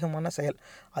 அநாகரிகமான செயல்,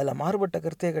 அதில் மாறுபட்ட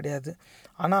கருத்தே கிடையாது.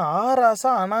 ஆனால்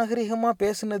ராசா அநாகரிகமாக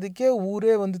பேசுனதுக்கே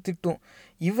ஊரே வந்து திட்டும்.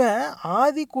 இவன்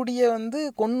ஆதிக்குடியை வந்து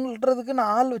கொல்றதுக்கு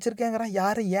நான் ஆள் வச்சுருக்கேங்கிறான்.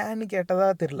 யார் ஏன்னு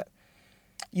கேட்டதாக தெரில.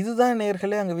 இதுதான்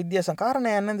நேர்களே அங்கே வித்தியாசம்.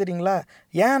 காரணம் என்னன்னு தெரியுங்களா?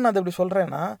 ஏன் நான் அதை அப்படி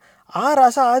சொல்கிறேன்னா,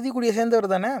 ராசா ஆதிக்குடியை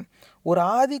சேர்ந்தவர் தானே. ஒரு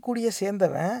ஆதிக்குடியை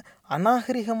சேர்ந்தவன்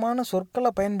அநாகரிகமான சொற்களை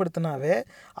பயன்படுத்தினாவே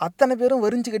அத்தனை பேரும்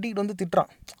வரிஞ்சு கட்டிக்கிட்டு வந்து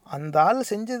திட்டுறான். அந்த ஆள்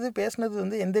செஞ்சது பேசுனது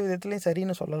வந்து எந்த விதத்துலையும்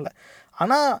சரின்னு சொல்லலை.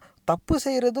 ஆனால் தப்பு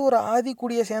செய்கிறது ஒரு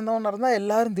ஆதிக்குடியை சேர்ந்தவனாக இருந்தால்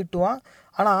எல்லாரும் திட்டுவான்.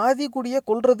 ஆனால் ஆதிக்குடியை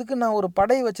கொல்றதுக்கு நான் ஒரு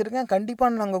படை வச்சுருக்கேன்,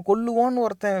 கண்டிப்பாக நாங்கள் கொல்லுவோன்னு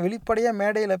ஒருத்தன் வெளிப்படையாக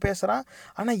மேடையில் பேசுகிறான்.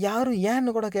 ஆனால் யாரும்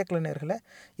ஏன்னு கூட கேட்கல நேர்களே.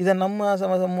 இதை நம்ம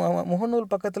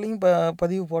முகநூல் பக்கத்துலேயும்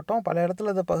பதிவு போட்டோம், பல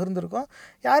இடத்துல அதை பகிர்ந்துருக்கோம்.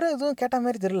 யாரும் எதுவும் கேட்ட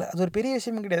மாதிரி தெரியல. அது ஒரு பெரிய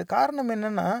விஷயமே கிடையாது. காரணம்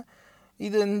என்னென்னா,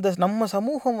 இந்த நம்ம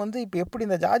சமூகம் வந்து இப்போ எப்படி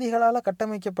இந்த ஜாதிகளால்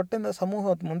கட்டமைக்கப்பட்டு இந்த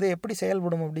சமூகம் வந்து எப்படி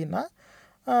செயல்படும் அப்படின்னா,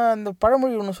 இந்த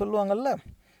பழமொழி ஒன்று சொல்லுவாங்கள்ல,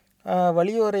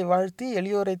 வலியோரை வாழ்த்தி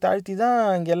எளியோரை தாழ்த்தி தான்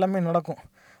இங்கே எல்லாமே நடக்கும்.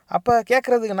 அப்போ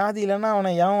கேட்குறதுக்கு நாதி இல்லைன்னா அவனை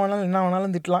எவன் வேணாலும் என்ன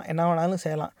வேணாலும் திட்டலாம், என்ன வேணாலும்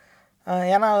செய்யலாம்.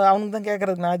 ஏன்னா அவனுக்கு தான்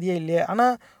கேட்குறதுக்கு நாதியே இல்லையே.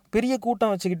 ஆனால் பெரிய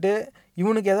கூட்டம் வச்சுக்கிட்டு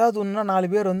இவனுக்கு ஏதாவது ஒன்றுனா 4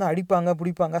 பேர் வந்து அடிப்பாங்க,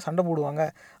 பிடிப்பாங்க, சண்டை போடுவாங்க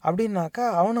அப்படின்னாக்கா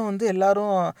அவனை வந்து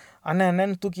எல்லோரும் அண்ணன்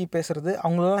அண்ணன்னு தூக்கி பேசுகிறது,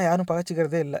 அவங்களெல்லாம் யாரும்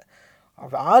பகைச்சிக்கிறதே இல்லை.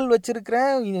 ஆள்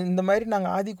வச்சுருக்கிறேன், இந்த மாதிரி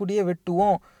நாங்கள் ஆதிக்குடியே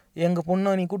வெட்டுவோம், எங்கள்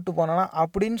பொண்ணை நீ கூப்பிட்டு போனானா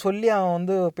அப்படின்னு சொல்லி அவன்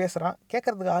வந்து பேசுகிறான்.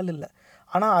 கேட்குறதுக்கு ஆள் இல்லை.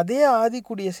 ஆனால் அதே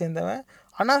ஆதிக்குடியை சேர்ந்தவன்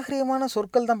அநாகரிகமான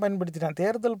சொற்கள் தான் பயன்படுத்திட்டான்.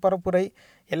 தேர்தல் பரப்புரை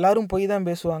எல்லாரும் போய் தான்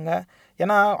பேசுவாங்க.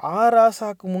 ஏன்னா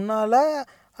ராசாவுக்கு முன்னால்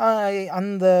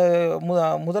அந்த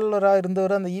முதல்வராக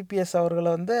இருந்தவர் அந்த இபிஎஸ்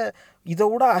அவர்களை வந்து இதை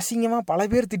விட அசிங்கமாக பல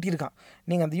பேர் திட்டியிருக்கான்.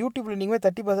 நீங்கள் அந்த யூடியூப்பில் நீங்களே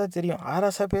தட்டி பார்த்தா தெரியும்.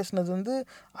 ராசா பேசுனது வந்து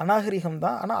அநாகரிகம்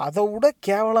தான், ஆனால் அதை விட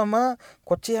கேவலமாக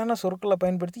கொச்சையான சொற்களை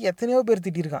பயன்படுத்தி எத்தனையோ பேர்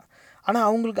திட்டியிருக்கான். ஆனால்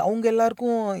அவங்க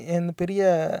எல்லாருக்கும் இந்த பெரிய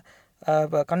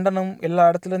கண்டனம் எல்லா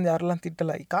இடத்துலேருந்து யாரெல்லாம்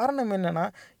திட்டலை. காரணம் என்னென்னா,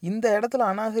 இந்த இடத்துல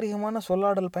அநாகரிகமான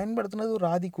சொல்லாடல் பயன்படுத்தினது ஒரு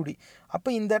ஆதிக்குடி. அப்போ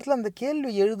இந்த இடத்துல அந்த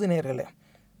கேள்வி எழுது நேர்களே,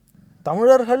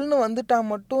 தமிழர்கள்னு வந்துட்டால்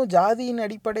மட்டும் ஜாதியின்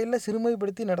அடிப்படையில்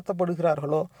சிறுமைப்படுத்தி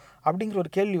நடத்தப்படுகிறார்களோ அப்படிங்கிற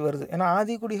ஒரு கேள்வி வருது. ஏன்னா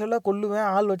ஆதிக்குடிகளை கொல்லுவேன்,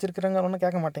 ஆள் வச்சுருக்கிறேங்கிறவனு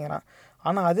கேட்க மாட்டேங்கிறான்.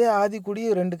 ஆனால் அதே ஆதிக்குடி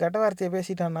 2 கெட்ட வார்த்தையை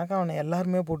பேசிட்டான்னாக்கா அவனை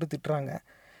எல்லாருமே போட்டு திட்டுறாங்க.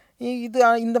 இது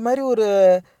இந்த மாதிரி ஒரு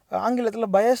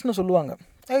ஆங்கிலத்தில் பயஸ்னு சொல்லுவாங்க.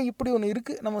 இப்படி ஒன்று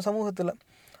இருக்குது நம்ம சமூகத்தில்.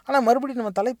 ஆனால் மறுபடியும்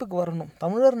நம்ம தலைப்புக்கு வரணும்.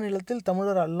 தமிழர் நிலத்தில்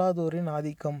தமிழர் அல்லாதோரின்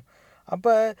ஆதிக்கம்.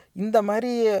 அப்போ இந்த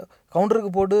மாதிரி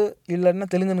கவுண்டருக்கு போடு, இல்லைன்னா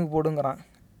தெலுங்கனுக்கு போடுங்கிறான்.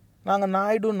 நாங்கள்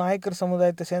நாயுடு நாயக்கர்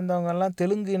சமுதாயத்தை சேர்ந்தவங்கெல்லாம்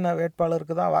தெலுங்கு இன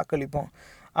வேட்பாளருக்கு தான் வாக்களிப்போம்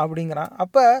அப்படிங்கிறான்.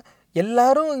 அப்போ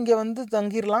எல்லாரும் இங்கே வந்து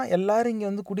தங்கிடலாம், எல்லாரும் இங்கே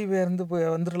வந்து குடிபெயர்ந்து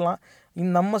வந்துடலாம்.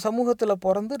 நம்ம சமூகத்தில்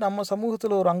பிறந்து நம்ம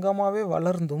சமூகத்தில் ஒரு அங்கமாகவே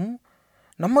வளர்ந்தும்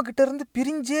நம்மக்கிட்ட இருந்து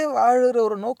பிரிஞ்சே வாழுற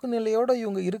ஒரு நோக்கு நிலையோடு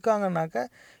இவங்க இருக்காங்கன்னாக்கா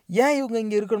ஏன் இவங்க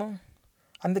இங்கே இருக்கணும்?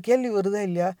 அந்த கேள்வி வருதா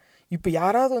இல்லையா? இப்போ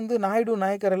யாராவது வந்து நாயுடு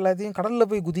நாயக்கர் எல்லாத்தையும் கடலில்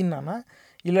போய் குதினானா,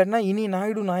 இல்லைன்னா இனி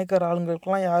நாயுடு நாயக்கர்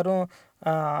ஆளுங்களுக்கெல்லாம் யாரும்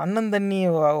அண்ணன் தண்ணி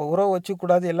உறவு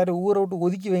வச்சுக்கூடாது, எல்லோரும் ஊரை விட்டு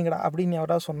ஒதுக்கி வைங்கடா அப்படின்னு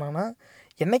யாராவது சொன்னான்னா,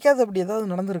 என்னைக்காவது அப்படி ஏதாவது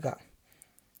நடந்திருக்கா?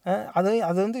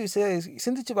 அதை வந்து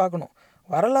சிந்திச்சு பார்க்கணும்.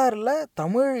 வரலாறில்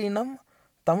தமிழ் இனம்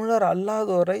தமிழர்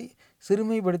அல்லாதோரை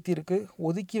சிறுமைப்படுத்தியிருக்கு,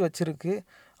 ஒதுக்கி வச்சிருக்கு.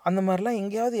 அந்த மாதிரிலாம்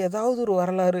எங்கேயாவது ஏதாவது ஒரு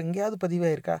வரலாறு எங்கேயாவது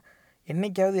பதிவாயிருக்கா?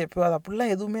 என்னைக்காவது எப்போயாவது?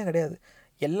 அப்படிலாம் எதுவுமே கிடையாது.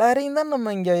 எல்லாரையும் தான்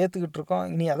நம்ம இங்கே ஏற்றுக்கிட்டு இருக்கோம்.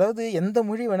 நீ அதாவது எந்த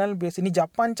மொழி வேணாலும் பேசு, நீ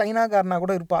ஜப்பான் சைனாக்காரனா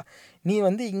கூட இருப்பா, நீ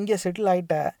வந்து இங்கே செட்டில்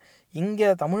ஆகிட்ட, இங்கே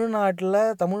தமிழ்நாட்டில்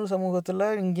தமிழ் சமூகத்தில்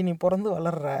இங்கே நீ பிறந்து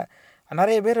வளர்ற,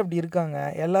 நிறைய பேர் அப்படி இருக்காங்க.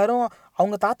 எல்லாரும்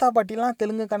அவங்க தாத்தா பாட்டிலாம்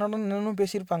தெலுங்கு கன்னடம் இன்னும்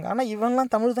பேசியிருப்பாங்க. ஆனால்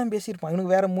இவன்லாம் தமிழ் தான் பேசியிருப்பான்.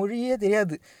 இவனுக்கு வேறு மொழியே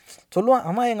தெரியாது. சொல்லுவான்,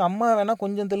 அம்மா எங்கள் அம்மா வேணால்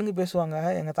கொஞ்சம் தெலுங்கு பேசுவாங்க,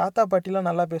 எங்கள் தாத்தா பாட்டிலாம்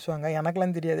நல்லா பேசுவாங்க,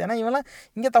 எனக்கெல்லாம் தெரியாது. ஏன்னா இவன்லாம்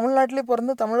இங்கே தமிழ்நாட்டிலே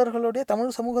பிறந்து தமிழர்களுடைய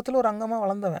தமிழ் சமூகத்தில் ஒரு அங்கமாக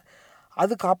வளர்ந்தவன்.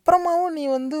 அதுக்கப்புறமாவும் நீ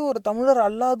வந்து ஒரு தமிழர்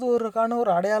அல்லாதோருக்கான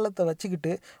ஒரு அடையாளத்தை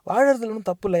வச்சுக்கிட்டு வாழறதுல ஒன்றும்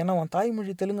தப்பு இல்லை. ஏன்னா உன்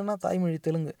தாய்மொழி தெலுங்குன்னா தாய்மொழி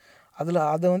தெலுங்கு,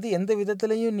 அதை வந்து எந்த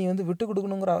விதத்துலையும் நீ வந்து விட்டு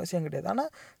கொடுக்கணுங்கிற அவசியம் கிடையாது.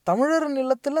 ஆனால் தமிழர்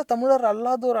நிலத்தில் தமிழர்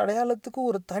அல்லாத ஒரு அடையாளத்துக்கு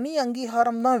ஒரு தனி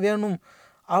அங்கீகாரம் தான் வேணும்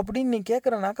அப்படின்னு நீ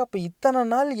கேட்குறனாக்கா, அப்போ இத்தனை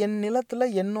நாள் என்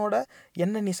நிலத்தில்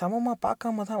என்னை நீ சமமாக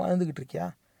பார்க்காம தான் வாழ்ந்துக்கிட்டு இருக்கியா?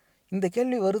 இந்த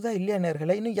கேள்வி வருதா இல்லையா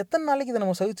நேயர்களே? இன்னும் எத்தனை நாளைக்கு இதை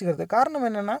நம்ம சகிச்சுக்கிறது? காரணம்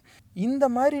என்னென்னா, இந்த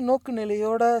மாதிரி நோக்கு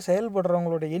நிலையோடு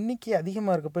செயல்படுறவங்களோட எண்ணிக்கை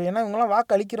அதிகமாக இருக்குது. இப்போ ஏன்னா இவங்களாம்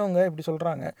வாக்கு அளிக்கிறவங்க இப்படி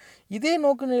சொல்கிறாங்க. இதே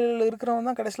நோக்கு நிலையில் இருக்கிறவங்க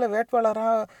தான் கடைசியில்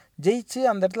வேட்பாளராக ஜெயிச்சு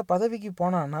அந்த இடத்துல பதவிக்கு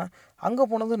போனான்னா, அங்கே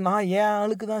போனது நான் என்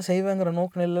ஆளுக்கு தான் செய்வேங்கிற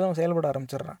நோக்கு நிலையில் அவன் செயல்பட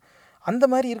ஆரம்பிச்சிடுறான். அந்த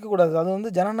மாதிரி இருக்கக்கூடாது. அது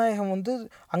வந்து ஜனநாயகம் வந்து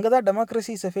அங்கே தான்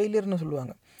டெமோக்ரஸி இஸ் எ ஃபெயிலியர்னு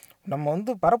சொல்லுவாங்க. நம்ம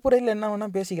வந்து பரப்புரையில் என்ன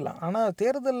வேணால் பேசிக்கலாம், ஆனால்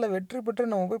தேர்தலில் வெற்றி பெற்று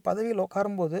நம்ம போய் பதவியில்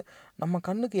உட்காரும்போது நம்ம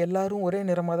கண்ணுக்கு எல்லாரும் ஒரே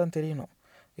நிறமாக தான் தெரியணும்,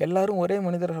 எல்லாரும் ஒரே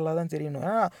மனிதர்களாக தான் தெரியணும்.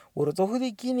 ஏன்னா ஒரு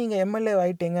தொகுதிக்கு நீங்கள் எம்எல்ஏ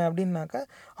ஆகிட்டீங்க அப்படின்னாக்கா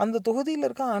அந்த தொகுதியில்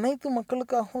இருக்க அனைத்து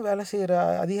மக்களுக்காகவும் வேலை செய்கிற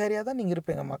அதிகாரியாக தான் நீங்கள்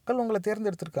இருப்பீங்க. மக்கள் உங்களை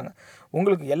தேர்ந்தெடுத்திருக்காங்க.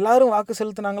 உங்களுக்கு எல்லாரும் வாக்கு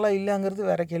செலுத்தினாங்களா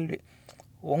இல்லைங்கிறது வேறு கேள்வி.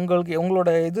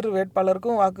 உங்களோட எதிர்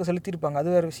வேட்பாளருக்கும் வாக்கு செலுத்தியிருப்பாங்க,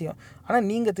 அது வேறு விஷயம். ஆனால்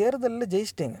நீங்கள் தேர்தலில்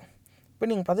ஜெயிச்சிட்டீங்க, இப்போ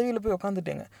நீங்கள் பதவியில் போய்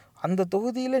உட்காந்துட்டீங்க. அந்த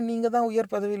தொகுதியில் நீங்கள் தான்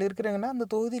உயர் பதவியில் இருக்கிறீங்கன்னா அந்த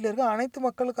தொகுதியில் இருக்க அனைத்து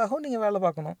மக்களுக்காகவும் நீங்கள் வேலை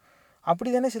பார்க்கணும். அப்படி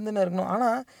தானே சிந்தனை இருக்கணும்.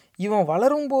 ஆனால் இவன்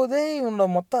வளரும் போதே இவனோட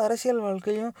மொத்த அரசியல்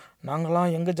வாழ்க்கையும்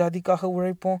நாங்களாம் எங்கள் ஜாதிக்காக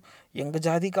உழைப்போம், எங்கள்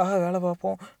ஜாதிக்காக வேலை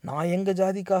பார்ப்போம், நான் எங்கள்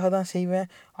ஜாதிக்காக தான் செய்வேன்,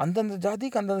 அந்தந்த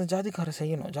ஜாதிக்காரை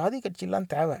செய்யணும், ஜாதி கட்சியெலாம்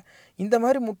தேவை. இந்த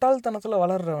மாதிரி முட்டாள்தனத்தில்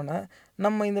வளர்கிறவனை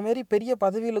நம்ம இந்தமாரி பெரிய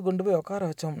பதவியில் கொண்டு போய் உட்கார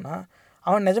வச்சோம்னா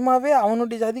அவன் நிஜமாகவே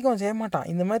அவனுடைய ஜாதிக்கு அவன் செய்ய மாட்டான்.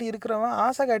 இந்த மாதிரி இருக்கிறவன்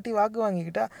ஆசை காட்டி வாக்கு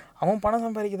வாங்கிக்கிட்டா அவன் பணம்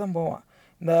சம்பாதிக்க தான் போவான்.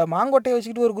 இந்த மாங்கொட்டையை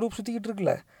வச்சுக்கிட்டு ஒரு குரூப் சுற்றிக்கிட்டு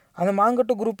இருக்குல்ல, அந்த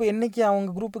மாங்கொட்டை குரூப்பு என்றைக்கு அவங்க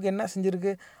குரூப்புக்கு என்ன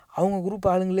செஞ்சுருக்கு, அவங்க குரூப்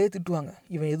ஆளுங்களே திட்டுவாங்க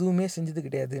இவன் எதுவுமே செஞ்சது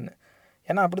கிடையாதுன்னு.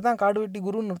 ஏன்னா அப்படி தான் காடுவெட்டி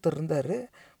குருன்னு ஒருத்தர் இருந்தார்,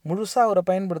 முழுசாக அவரை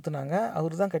பயன்படுத்தினாங்க,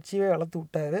 அவர் தான் கட்சியே வளர்த்து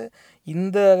விட்டார்.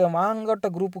 இந்த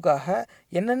மாங்கொட்டை குரூப்புக்காக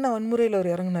என்னென்ன வன்முறையில் அவர்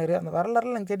இறங்கினார் அந்த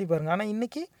வரலாறுலாம் தேடி பாருங்கள். ஆனால்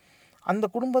இன்றைக்கி அந்த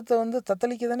குடும்பத்தை வந்து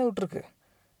தத்தளிக்க தானே விட்டுருக்கு.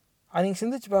 அது நீங்கள்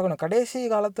சிந்திச்சு பார்க்கணும். கடைசி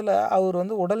காலத்தில் அவர்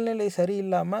வந்து உடல்நிலை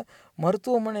சரியில்லாமல்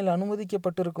மருத்துவமனையில்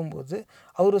அனுமதிக்கப்பட்டிருக்கும்போது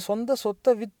அவர் சொந்த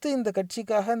சொத்தை விற்று இந்த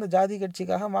கட்சிக்காக, இந்த ஜாதி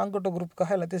கட்சிக்காக, மாங்கொட்டை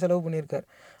குரூப்புக்காக எல்லாத்தையும் செலவு பண்ணியிருக்கார்.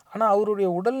 ஆனால் அவருடைய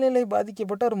உடல்நிலை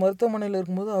பாதிக்கப்பட்டு அவர் மருத்துவமனையில்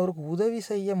இருக்கும்போது அவருக்கு உதவி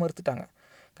செய்ய மறுத்துட்டாங்க.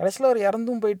 கடைசியில் அவர்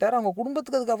இறந்தும் போயிட்டார். அவங்க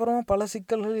குடும்பத்துக்கு அதுக்கப்புறமா பல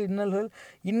சிக்கல்கள், இன்னல்கள்.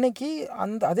 இன்றைக்கி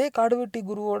அதே காடுவெட்டி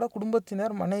குருவோட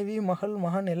குடும்பத்தினர், மனைவி,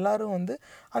 மகன் எல்லாரும் வந்து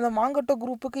அந்த மாங்கொட்டை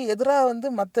குரூப்புக்கு எதிராக வந்து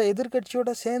மற்ற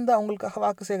எதிர்கட்சியோடு சேர்ந்து அவங்களுக்காக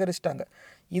வாக்கு சேகரிச்சிட்டாங்க.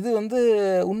 இது வந்து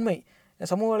உண்மை.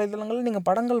 சமூக வலைதளங்களில் நீங்கள்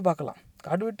படங்கள் பார்க்கலாம்.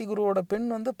 காடுவெட்டி குருவோட பெண்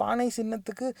வந்து பானை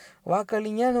சின்னத்துக்கு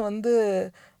வாக்களிங்கன்னு வந்து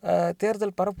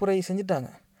தேர்தல் பரப்புரை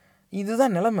செஞ்சுட்டாங்க.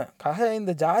 இதுதான் நிலைமை.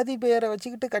 இந்த ஜாதி பெயரை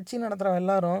வச்சுக்கிட்டு கட்சி நடத்துகிறவன்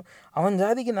எல்லாரும் அவன்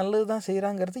ஜாதிக்கு நல்லது தான்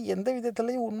செய்கிறாங்கிறது எந்த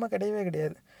விதத்துலேயும் உண்மை கிடையவே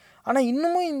கிடையாது. ஆனால்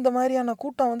இன்னமும் இந்த மாதிரியான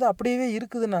கூட்டம் வந்து அப்படியே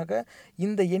இருக்குதுனாக்க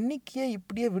இந்த எண்ணிக்கையை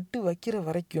இப்படியே விட்டு வைக்கிற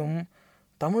வரைக்கும்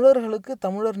தமிழர்களுக்கு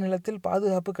தமிழர் நிலத்தில்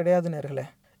பாதுகாப்பு கிடையாது நேர்களே.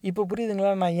 இப்போ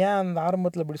புரியுதுங்களா நான் ஏன் அந்த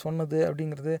ஆரம்பத்தில் இப்படி சொன்னது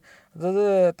அப்படிங்கிறது? அதாவது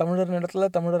தமிழர்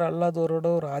நிலத்தில் தமிழர் அல்லாதோரோட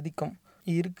ஒரு ஆதிக்கம்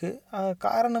இருக்குது.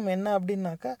 காரணம் என்ன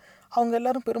அப்படின்னாக்கா அவங்க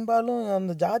எல்லோரும் பெரும்பாலும்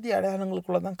அந்த ஜாதி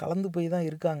அடையாளங்களுக்குள்ளே தான் கலந்து போய் தான்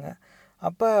இருக்காங்க.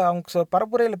 அப்போ அவங்க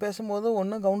பரப்புரையில் பேசும்போது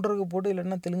ஒன்று கவுண்டருக்கு போடு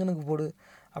இல்லைன்னா தெலுங்கனுக்கு போடு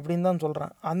அப்படின்னு தான்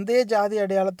சொல்கிறான். அந்த ஜாதி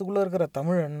அடையாளத்துக்குள்ளே இருக்கிற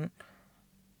தமிழன்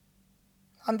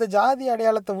அந்த ஜாதி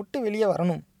அடையாளத்தை விட்டு வெளியே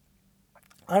வரணும்.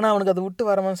 ஆனால் அவனுக்கு அதை விட்டு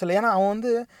வர மனசில்லை. ஏன்னா அவன்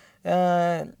வந்து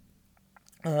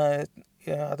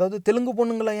அதாவது தெலுங்கு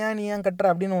பொண்ணுங்களை நீ ஏன் கட்டுற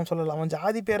அப்படின்னு அவன் சொல்லலாம். அவன்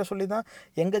ஜாதி பேரை சொல்லி தான்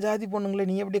எங்கள் ஜாதி பொண்ணுங்களை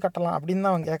நீ எப்படி கட்டலாம் அப்படின்னு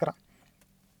தான் அவன் கேட்குறான்.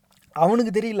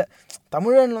 அவனுக்கு தெரியல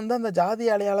தமிழன் வந்து அந்த ஜாதி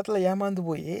அடையாளத்தில் ஏமாந்து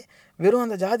போய் வெறும்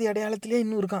அந்த ஜாதி அடையாளத்திலே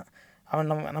இன்னும் இருக்கான். அவன்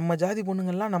நம்ம ஜாதி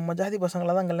பொண்ணுங்கள்லாம் நம்ம ஜாதி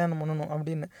பசங்களை தான் கல்யாணம் பண்ணணும்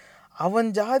அப்படின்னு. அவன்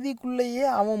ஜாதிக்குள்ளேயே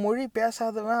அவன் மொழி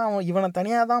பேசாதவன் அவன் இவனை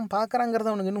தனியாக தான்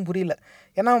பார்க்குறாங்கிறது அவனுக்கு இன்னும் புரியல.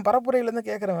 ஏன்னா அவன் பரப்புரையிலேருந்து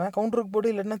கேட்குறவன் கவுண்டருக்கு போடு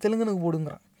இல்லைன்னா தெலுங்கனுக்கு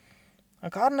போடுங்கிறான்.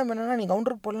 காரணம் என்னென்னா நீ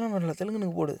கவுண்டருக்கு போடலாம் இல்லை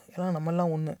தெலுங்கனுக்கு போடு, எல்லாம்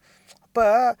நம்மெல்லாம் ஒன்று. அப்போ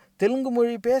தெலுங்கு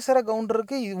மொழி பேசுகிற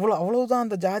கவுண்டருக்கு அவ்வளோதான்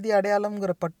அந்த ஜாதி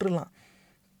அடையாளம்ங்கிற பற்றுலாம்.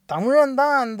 தமிழன்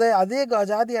தான் அதே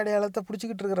ஜாதி அடையாளத்தை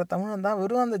பிடிச்சிக்கிட்டு இருக்கிற தமிழன் தான்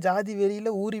வெறும் அந்த ஜாதி வெறியில்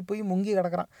ஊறி போய் முங்கி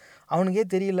கிடக்கிறான். அவனுக்கே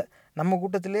தெரியல நம்ம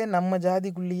கூட்டத்திலே நம்ம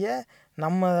ஜாதிக்குள்ளேயே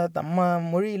நம்ம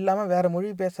மொழி இல்லாமல் வேறு மொழி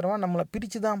பேசுகிறவன் நம்மளை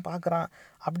பிரித்து தான் பார்க்குறான்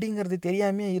அப்படிங்கிறது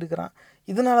தெரியாமையே இருக்கிறான்.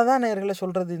 இதனால தான் நேயர்களே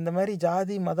சொல்கிறது, இந்த மாதிரி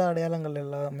ஜாதி மத அடையாளங்கள்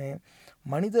எல்லாமே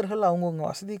மனிதர்கள் அவங்கவுங்க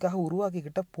வசதிக்காக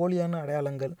உருவாக்கிக்கிட்ட போலியான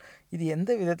அடையாளங்கள். இது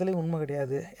எந்த விதத்துலையும் உண்மை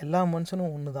கிடையாது. எல்லா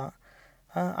மனுஷனும் ஒன்று தான்.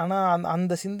 ஆனால்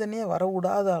அந்த சிந்தனையே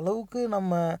வரவிடாத அளவுக்கு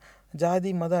நம்ம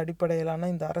ஜாதி மத அடிப்படையிலான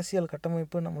இந்த அரசியல்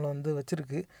கட்டமைப்பு நம்மளை வந்து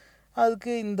வச்சுருக்கு.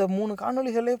 அதுக்கு இந்த 3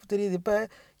 காணொளிகளே தெரியுது. இப்போ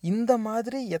இந்த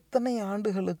மாதிரி எத்தனை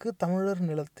ஆண்டுகளுக்கு தமிழர்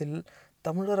நிலத்தில்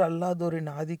தமிழர் அல்லாதோரின்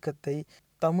ஆதிக்கத்தை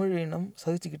தமிழ் இனம்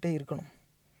சகிச்சுக்கிட்டே இருக்கணும்?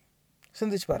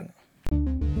 சிந்திச்சு பாருங்க.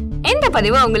 இந்த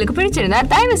பதிவு உங்களுக்கு பிடிச்சிருந்தா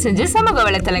தயவு செஞ்சு சமூக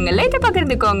வலைத்தளங்கள்ல இதை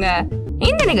பகிர்ந்துக்கோங்க.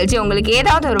 இந்த நிகழ்ச்சி உங்களுக்கு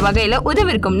ஏதாவது ஒரு வகையில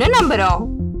உதவிருக்கும்னு நம்புறோம்.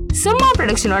 சும்மா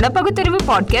ப்ரொடக்ஷனோட பகுத்தறிவு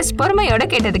பாட்காஸ்ட் பொறுமையோட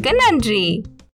கேட்டதுக்கு நன்றி.